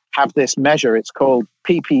spaces have this measure. It's called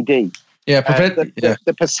PPD. Yeah,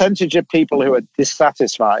 the percentage of people who are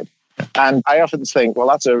dissatisfied. And I often think, well,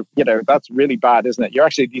 that's really bad, isn't it? You're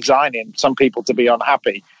actually designing some people to be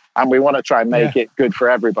unhappy. and we want to try and make it good for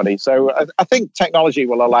everybody. So I think technology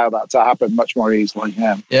will allow that to happen much more easily.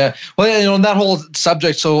 Yeah. Well, on that whole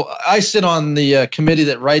subject, so I sit on the committee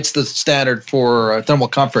that writes the standard for thermal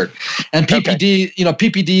comfort, and PPD.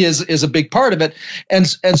 PPD is a big part of it, and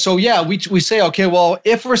so we say, okay, well,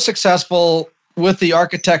 if we're successful with the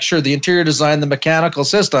architecture, the interior design, the mechanical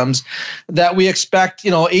systems, that we expect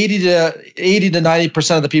 80 to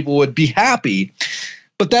 90% of the people would be happy.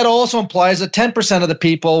 But that also implies that 10% of the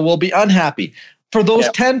people will be unhappy. For those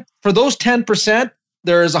 10%,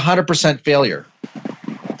 there is 100% failure.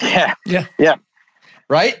 Yeah.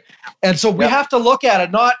 Right? And so we have to look at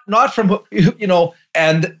it not from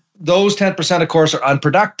and those 10%, of course, are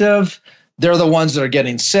unproductive. They're the ones that are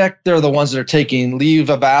getting sick. They're the ones that are taking leave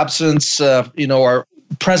of absence, or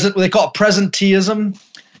present. They call it presenteeism,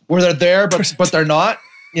 where they're there but they're not.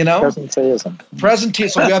 Presenteeism.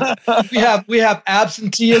 So we have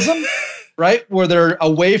absenteeism, right, where they're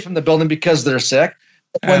away from the building because they're sick.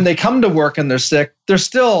 When they come to work and they're sick, they're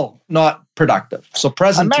still not productive. So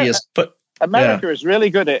presenteeism. America is really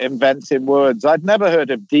good at inventing words. I'd never heard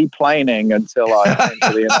of deplaning until I came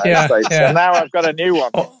to the United States. Yeah. And now I've got a new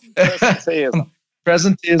one. Presenteeism.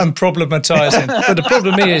 And problematizing. But the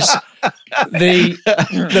problem is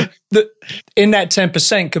the in that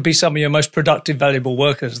 10% could be some of your most productive, valuable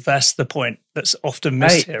workers. That's the point that's often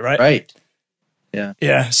missed here, right? Right. Yeah.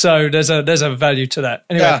 Yeah. So there's a value to that.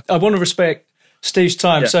 Anyway, I want to respect Steve's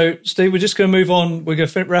time. Yeah. So, Steve, we're just going to move on. We're going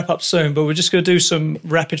to wrap up soon, but we're just going to do some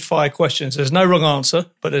rapid fire questions. There's no wrong answer,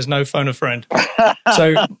 but there's no phone a friend.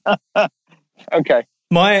 So, okay.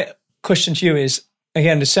 My question to you is,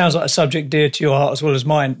 again, this sounds like a subject dear to your heart as well as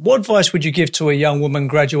mine. What advice would you give to a young woman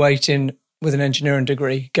graduating with an engineering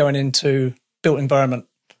degree going into built environment?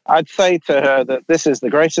 I'd say to her that this is the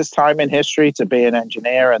greatest time in history to be an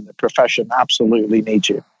engineer, and the profession absolutely needs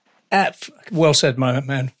you. Well said,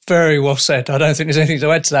 man. Very well said. I don't think there's anything to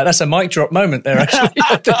add to that. That's a mic drop moment there, actually.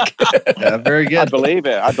 I think. Yeah, very good. I believe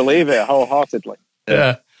it wholeheartedly.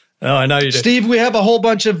 Yeah. No, I know you do. Steve, we have a whole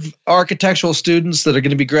bunch of architectural students that are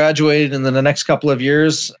going to be graduating in the next couple of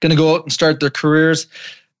years, going to go out and start their careers.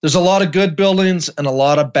 There's a lot of good buildings and a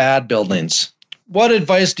lot of bad buildings. What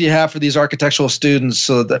advice do you have for these architectural students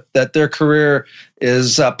so that their career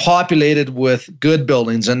is populated with good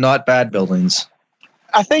buildings and not bad buildings?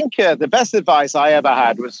 I think the best advice I ever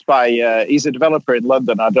had was by, he's a developer in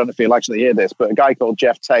London. I don't know if you'll actually hear this, but a guy called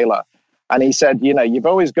Jeff Taylor. And he said, you've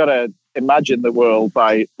always got to imagine the world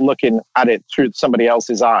by looking at it through somebody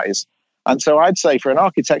else's eyes. And so I'd say for an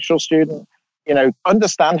architectural student,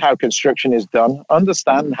 understand how construction is done,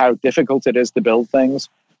 understand how difficult it is to build things,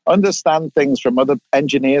 understand things from other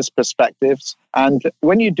engineers' perspectives. And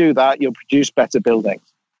when you do that, you'll produce better buildings.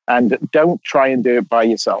 And don't try and do it by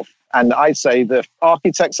yourself. And I say the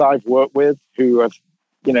architects I've worked with who have,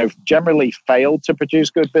 generally failed to produce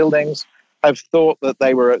good buildings have thought that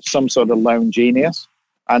they were some sort of lone genius.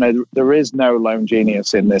 And there is no lone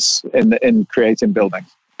genius in creating buildings.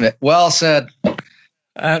 Well said.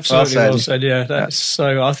 Absolutely well said. Yeah.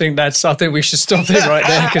 I think we should stop it right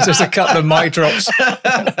there because there's a couple of mic drops.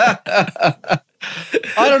 I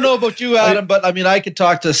don't know about you, Adam, but I could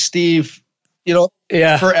talk to Steve.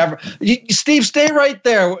 Forever. Steve, stay right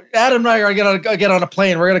there. Adam and I are going to get on a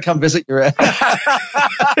plane. We're going to come visit your ass.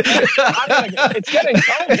 It's getting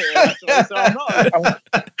cold here, actually, so I'm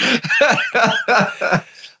not.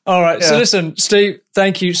 All right. Yeah. So listen, Steve,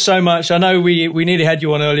 thank you so much. I know we nearly had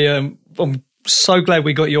you on earlier. And I'm so glad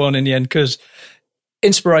we got you on in the end because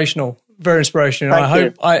inspirational. Very inspirational.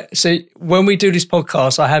 I see when we do this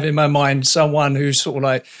podcast, I have in my mind someone who's sort of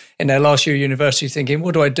like in their last year of university thinking,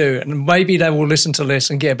 what do I do? And maybe they will listen to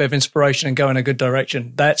this and get a bit of inspiration and go in a good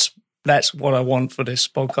direction. That's what I want for this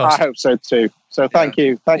podcast. I hope so too. So thank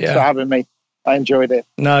you. Thanks for having me. I enjoyed it.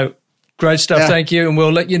 No, great stuff. Yeah. Thank you. And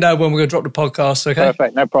we'll let you know when we're going to drop the podcast. Okay.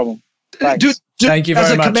 Perfect. No problem. Thank you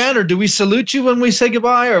very much. As a commander, do we salute you when we say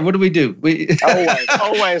goodbye, or what do we do?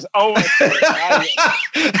 Always. There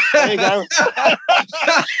you go.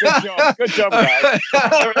 Good job, guys.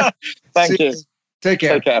 Thank you. Take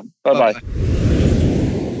care. Bye-bye.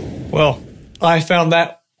 Well, I found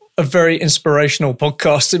that a very inspirational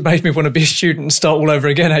podcast. It made me want to be a student and start all over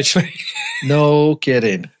again, actually. No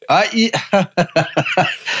kidding. I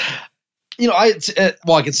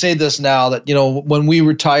can say this now that, when we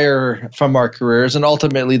retire from our careers and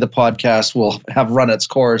ultimately the podcast will have run its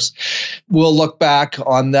course, we'll look back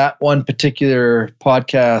on that one particular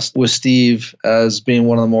podcast with Steve as being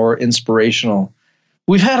one of the more inspirational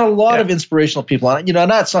We've had a lot of inspirational people on it,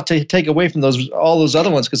 and that's not to take away from all those other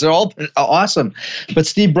ones, because they're all awesome. But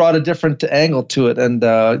Steve brought a different angle to it, and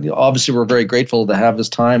obviously we're very grateful to have his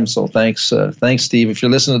time. So thanks, Steve. If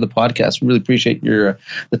you're listening to the podcast, we really appreciate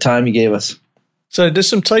the time you gave us. So there's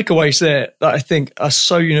some takeaways there that I think are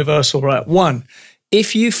so universal, right? One,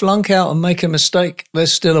 if you flunk out and make a mistake,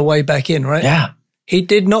 there's still a way back in, right? Yeah. He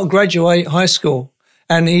did not graduate high school,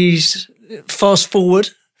 and he's fast forward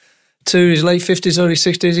to his late 50s, early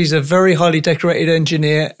 60s. He's a very highly decorated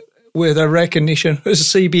engineer with a recognition as a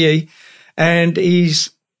CBE, and he's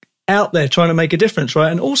out there trying to make a difference,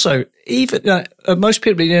 right? And also, even most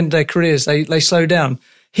people at the end of their careers, they slow down.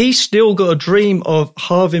 He's still got a dream of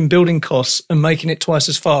halving building costs and making it twice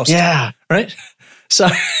as fast. Yeah. Right? So,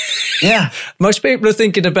 yeah, most people are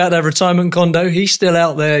thinking about their retirement condo. He's still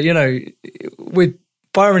out there, with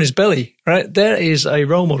fire in his belly, right? There is a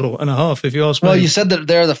role model and a half, if you ask me. Well, you said that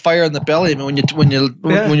there, the fire in the belly. I mean,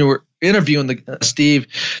 when you were interviewing Steve,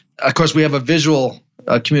 of course, we have a visual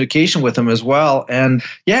communication with him as well, and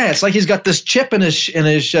it's like he's got this chip in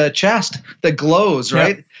his chest that glows,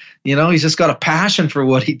 right? Yeah. He's just got a passion for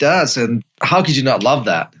what he does, and how could you not love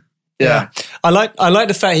that? Yeah. I like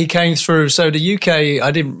the fact he came through. So the UK, I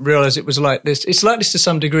didn't realize it was like this. It's like this to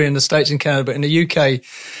some degree in the States and Canada, but in the UK,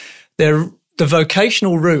 the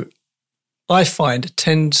vocational route, I find,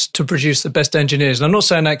 tends to produce the best engineers. And I'm not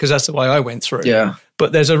saying that because that's the way I went through. Yeah.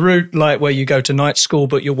 But there's a route like where you go to night school,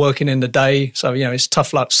 but you're working in the day. So, it's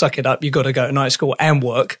tough luck, suck it up. You've got to go to night school and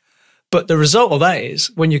work. But the result of that is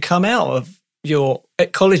when you come out of your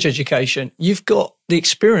college education, you've got the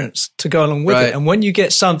experience to go along with it. And when you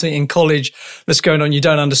get something in college that's going on you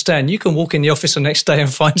don't understand, you can walk in the office the next day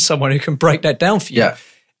and find someone who can break that down for you. Yeah.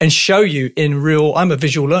 And show you in real, I'm a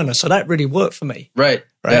visual learner, so that really worked for me. Right.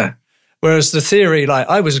 Yeah. Whereas the theory,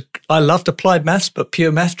 I loved applied maths, but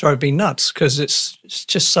pure math drove me nuts because it's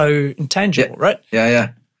just so intangible, right?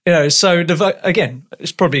 Yeah, yeah. So again,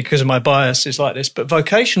 it's probably because of my bias is like this, but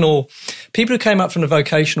vocational, people who came up from the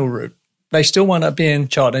vocational route, they still wind up being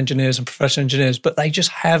chartered engineers and professional engineers, but they just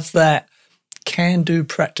have that can-do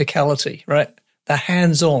practicality, right? They're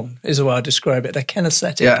hands-on is the way I describe it. They're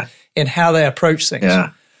kinesthetic in how they approach things.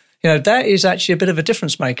 Yeah. That is actually a bit of a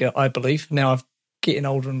difference maker, I believe, now I'm getting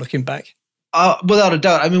older and looking back. Without a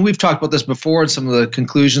doubt. I mean, we've talked about this before, and some of the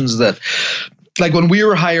conclusions that, like when we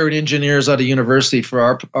were hiring engineers out of university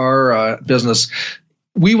for our business,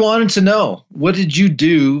 we wanted to know, what did you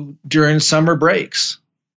do during summer breaks?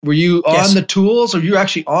 Were you on the tools, or were you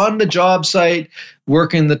actually on the job site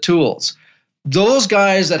working the tools? Those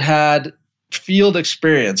guys that had field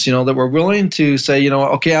experience, that were willing to say,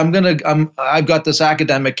 okay, I've got this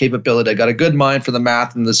academic capability. I got a good mind for the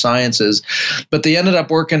math and the sciences, but they ended up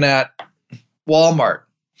working at Walmart,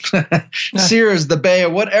 Sears, the Bay, or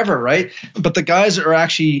whatever, right? But the guys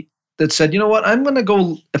that said, if I'm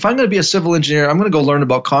going to be a civil engineer, I'm going to go learn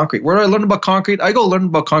about concrete. Where do I learn about concrete? I go learn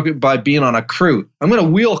about concrete by being on a crew. I'm going to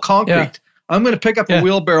wheel concrete. Yeah. I'm going to pick up a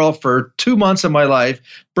wheelbarrow for 2 months of my life,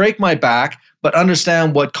 break my back, but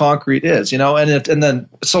understand what concrete is,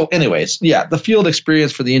 the field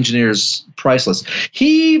experience for the engineer is priceless.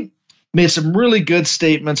 He made some really good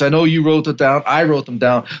statements. I know you wrote it down. I wrote them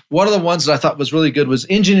down. One of the ones that I thought was really good was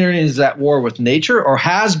engineering is at war with nature, or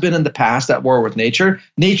has been in the past at war with nature.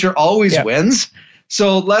 Nature always wins.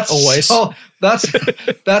 So let's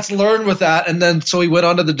learn with that. And then so we went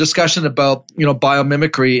on to the discussion about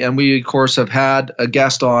biomimicry, and we of course have had a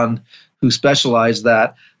guest on who specialized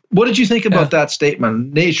that. What did you think about that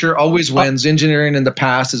statement? Nature always wins. Engineering in the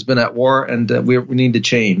past has been at war, and we need to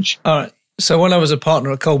change. All right. So when I was a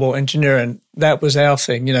partner at Cobalt Engineering, that was our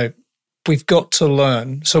thing. We've got to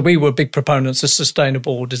learn. So we were big proponents of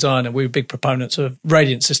sustainable design, and we were big proponents of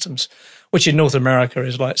radiant systems, which in North America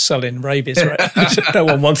is like selling rabies, right? No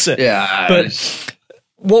one wants it. Yeah. But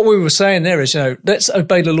what we were saying there is, let's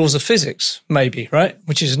obey the laws of physics, maybe, right?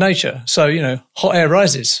 Which is nature. So, hot air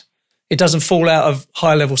rises. It doesn't fall out of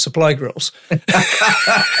high-level supply grills.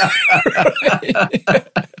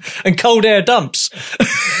 And cold air dumps.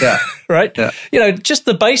 Yeah. Right? Yeah. Just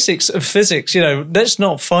the basics of physics, let's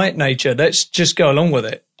not fight nature. Let's just go along with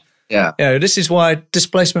it. Yeah. This is why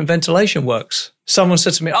displacement ventilation works. Someone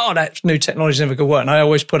said to me, that new technology is never going to work. And I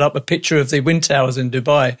always put up a picture of the wind towers in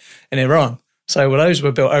Dubai and Iran. So, those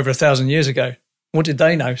were built over 1,000 years ago. What did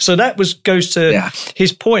they know? So that goes to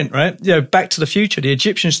his point, right? Back to the future. The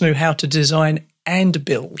Egyptians knew how to design and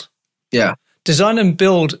build. Yeah. Design and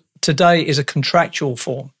build today is a contractual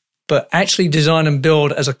form, but actually design and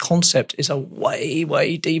build as a concept is a way,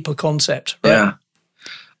 way deeper concept. Right?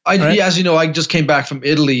 Yeah. As you know, I just came back from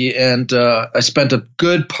Italy, and I spent a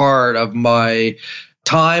good part of my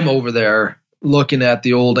time over there looking at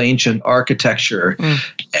the old ancient architecture.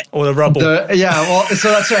 Or the rubble. So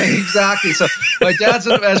that's right, exactly. So my dad's,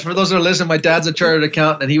 as for those who are listening, my dad's a chartered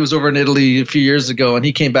accountant, and he was over in Italy a few years ago, and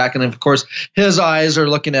he came back, and of course, his eyes are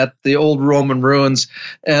looking at the old Roman ruins.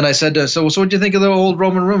 And I said to him, so what do you think of the old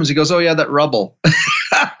Roman ruins? He goes, oh yeah, that rubble.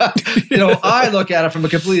 I look at it from a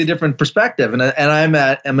completely different perspective, and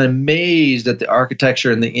I'm amazed at the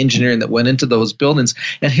architecture and the engineering that went into those buildings.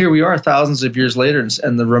 And here we are, thousands of years later,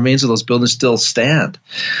 and the remains of those buildings still stand.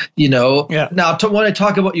 Now, when I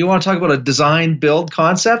talk about, you want to talk about a design build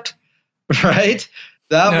concept, right?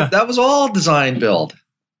 That was all design build.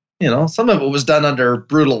 Some of it was done under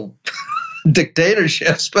brutal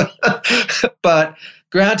dictatorships, but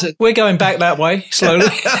granted, we're going back that way slowly.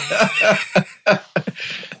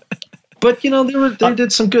 But they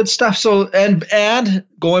did some good stuff. So and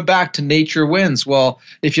going back to nature wins. Well,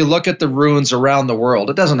 if you look at the ruins around the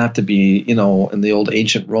world, it doesn't have to be in the old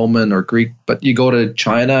ancient Roman or Greek, but you go to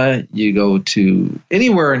China, you go to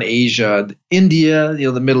anywhere in Asia, India,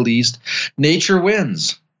 the Middle East, nature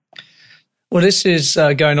wins. Well, this is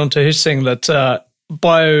going on to his thing that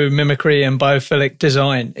biomimicry and biophilic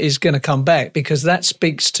design is going to come back, because that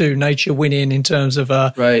speaks to nature winning in terms of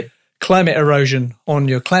right. Climate erosion on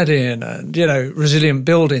your cladding and, resilient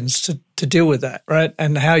buildings to deal with that, right?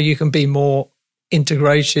 And how you can be more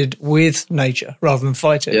integrated with nature rather than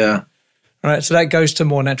fight it. Yeah. Right. So that goes to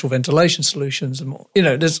more natural ventilation solutions and more,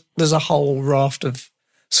 there's a whole raft of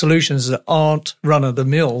solutions that aren't run of the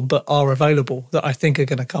mill, but are available that I think are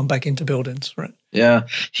going to come back into buildings, right? Yeah.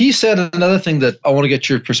 He said another thing that I want to get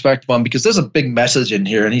your perspective on, because there's a big message in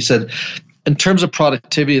here. And he said, in terms of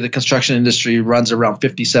productivity, the construction industry runs around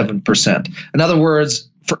 57%. In other words,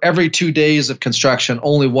 for every 2 days of construction,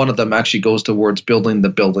 only one of them actually goes towards building the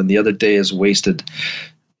building. The other day is wasted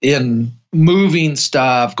in moving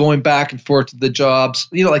stuff, going back and forth to the jobs.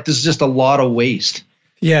 There's just a lot of waste.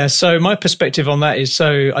 Yeah, so my perspective on that is,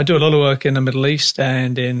 so I do a lot of work in the Middle East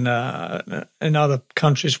and in other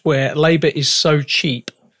countries where labor is so cheap,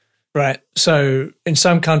 right? So in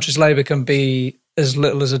some countries, labor can be as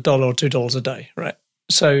little as $1 or $2 a day, right?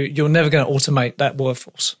 So you're never going to automate that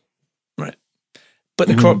workforce, right? But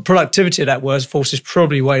the productivity of that workforce is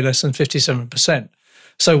probably way less than 57%.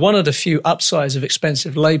 So one of the few upsides of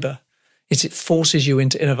expensive labor is it forces you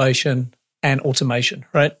into innovation and automation,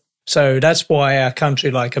 right? So that's why our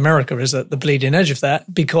country like America is at the bleeding edge of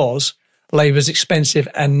that, because labor is expensive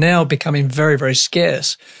and now becoming very, very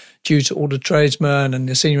scarce due to all the tradesmen and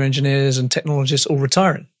the senior engineers and technologists all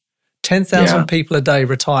retiring. 10,000 people a day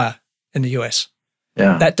retire in the US.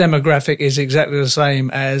 Yeah. That demographic is exactly the same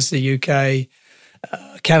as the UK,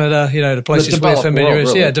 Canada, the places we're familiar with.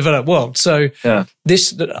 Really. Yeah, developed world. So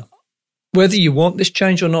this, whether you want this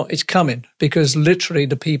change or not, it's coming, because literally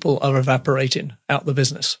the people are evaporating out the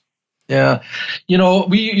business. Yeah. You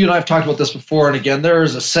and I have talked about this before, and again, there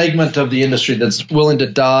is a segment of the industry that's willing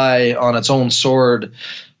to die on its own sword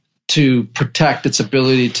to protect its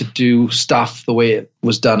ability to do stuff the way it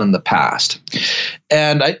was done in the past.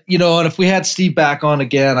 And and if we had Steve back on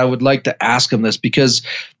again, I would like to ask him this, because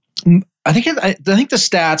I think the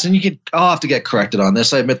stats, and I'll have to get corrected on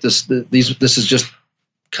this. I admit this is just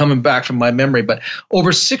coming back from my memory, but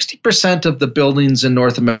over 60% of the buildings in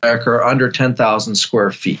North America are under 10,000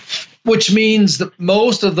 square feet, which means that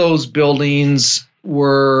most of those buildings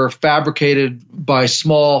were fabricated by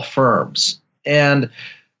small firms. And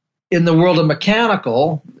in the world of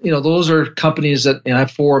mechanical, those are companies that have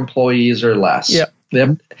 4 employees or less. Yeah.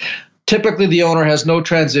 Typically, the owner has no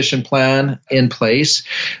transition plan in place.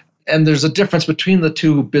 And there's a difference between the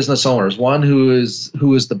two business owners. One who is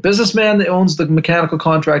the businessman that owns the mechanical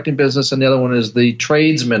contracting business, and the other one is the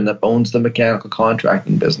tradesman that owns the mechanical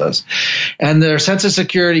contracting business. And their sense of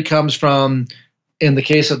security comes from, in the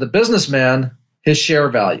case of the businessman, his share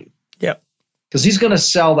value. Yep. Because he's going to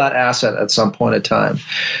sell that asset at some point in time.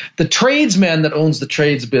 The tradesman that owns the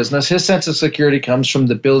trades business, his sense of security comes from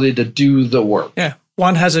the ability to do the work. Yeah.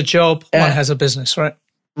 One has a job, one has a business, right?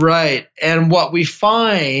 Right. And what we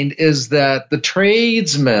find is that the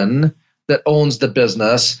tradesman that owns the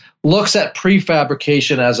business looks at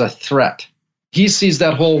prefabrication as a threat. He sees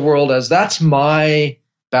that whole world as, that's my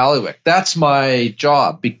bailiwick. That's my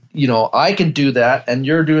job. I can do that, and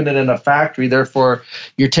you're doing it in a factory. Therefore,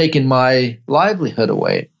 you're taking my livelihood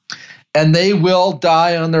away. And they will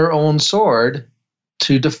die on their own sword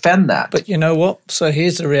to defend that. But you know what? So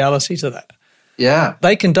here's the reality to that. Yeah.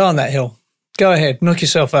 They can die on that hill. Go ahead, knock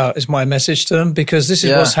yourself out is my message to them, because this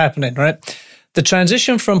is what's happening, right? The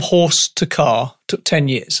transition from horse to car took 10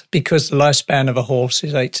 years because the lifespan of a horse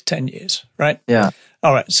is 8 to 10 years, right? Yeah.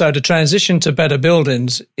 All right. So the transition to better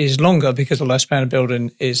buildings is longer because the lifespan of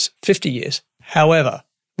building is 50 years However,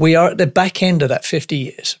 we are at the back end of that 50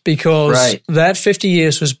 years because that 50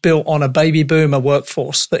 years was built on a baby boomer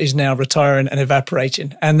workforce that is now retiring and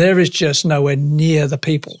evaporating. And there is just nowhere near the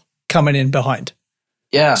people coming in behind.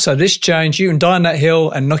 Yeah. So this change, you can die on that hill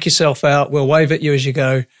and knock yourself out. We'll wave at you as you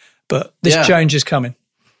go. But this change is coming.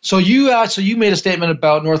 So you made a statement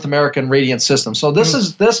about North American Radiant Systems. So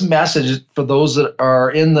this message for those that are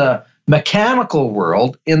in the mechanical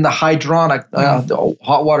world, in the hydronic, the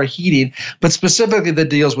hot water heating, but specifically that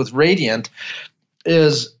deals with Radiant,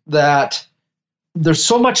 is that there's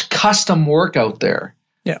so much custom work out there.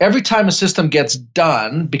 Yeah. Every time a system gets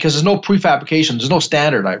done, because there's no prefabrication, there's no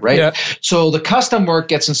standard, right? Yeah. So the custom work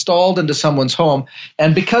gets installed into someone's home,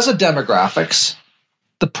 and because of demographics,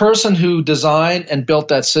 the person who designed and built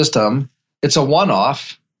that system, it's a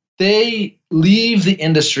one-off. They leave the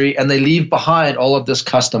industry and they leave behind all of this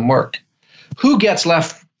custom work. Who gets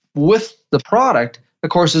left with the product,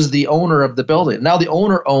 of course, is the owner of the building. Now the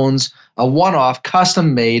owner owns a one-off,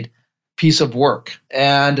 custom-made piece of work.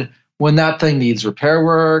 And when that thing needs repair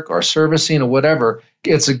work or servicing or whatever,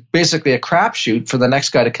 it's basically a crapshoot for the next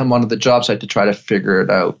guy to come onto the job site to try to figure it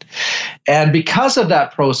out. And because of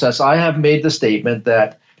that process, I have made the statement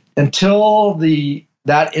that until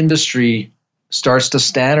that industry starts to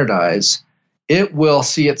standardize, it will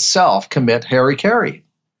see itself commit hara-kiri.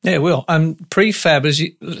 Yeah, it will.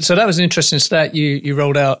 Prefab, so that was an interesting stat you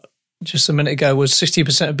rolled out just a minute ago, was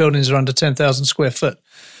 60% of buildings are under 10,000 square foot.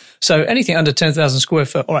 So anything under 10,000 square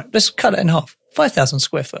foot, all right, let's cut it in half. 5,000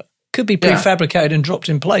 square foot could be prefabricated and dropped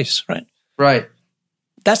in place, right? Right.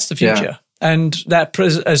 That's the future. Yeah. And that,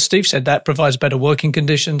 as Steve said, that provides better working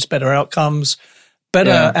conditions, better outcomes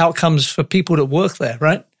for people that work there,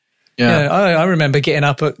 right? Yeah. You know, I remember getting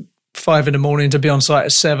up at 5 a.m. to be on site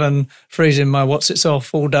at 7, freezing my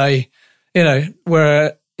what's-it-self all day,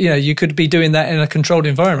 where, you could be doing that in a controlled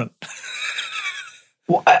environment.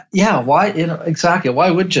 Well, why? Exactly.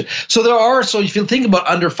 Why wouldn't you? So if you think about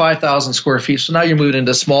under 5,000 square feet, so now you're moving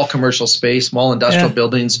into small commercial space, small industrial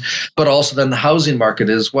buildings, but also then the housing market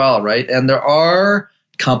as well, right? And there are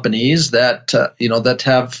companies that, that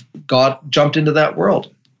have jumped into that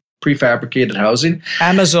world, prefabricated housing.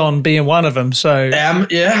 Amazon being one of them. So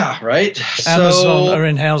right. Amazon are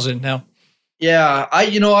in housing now. Yeah,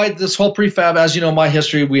 this whole prefab, as you know, my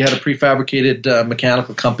history, we had a prefabricated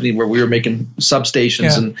mechanical company where we were making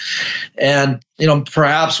substations and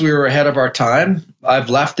perhaps we were ahead of our time.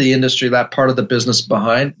 I've left the industry, that part of the business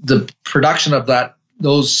behind. The production of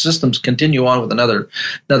those systems continue on with another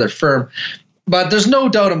firm. But there's no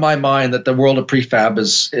doubt in my mind that the world of prefab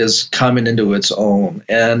is coming into its own.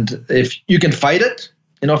 And if you can fight it,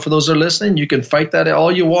 for those that are listening, you can fight that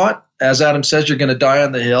all you want. As Adam says, you're going to die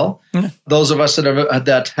on the hill. Mm. Those of us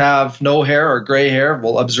that have no hair or gray hair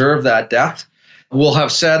will observe that death. We'll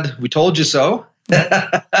have said, "We told you so,"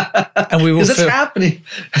 and we will feel, it's happening.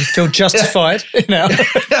 Feel justified in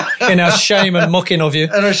our shame and mocking of you.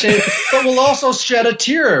 And our shame, but we'll also shed a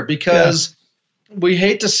tear because we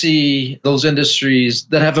hate to see those industries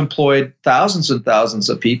that have employed thousands and thousands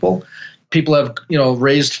of people. People have,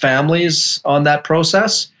 raised families on that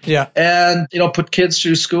process, and put kids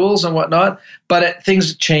through schools and whatnot. But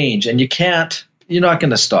things change, and you're not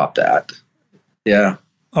going to stop that. Yeah.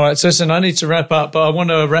 All right, so listen, I need to wrap up, but I want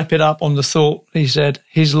to wrap it up on the thought. He said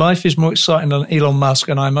his life is more exciting than Elon Musk,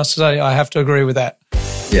 and I must say I have to agree with that.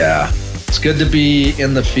 Yeah, it's good to be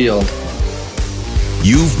in the field.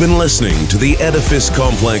 You've been listening to the Edifice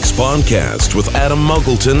Complex podcast with Adam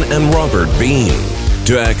Muggleton and Robert Bean.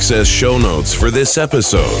 To access show notes for this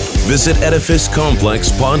episode, visit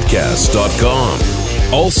edificecomplexpodcast.com.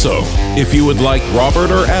 Also, if you would like Robert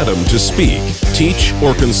or Adam to speak, teach,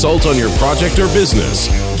 or consult on your project or business,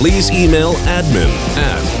 please email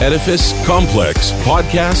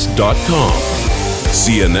admin@edificecomplexpodcast.com.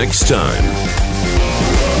 See you next time.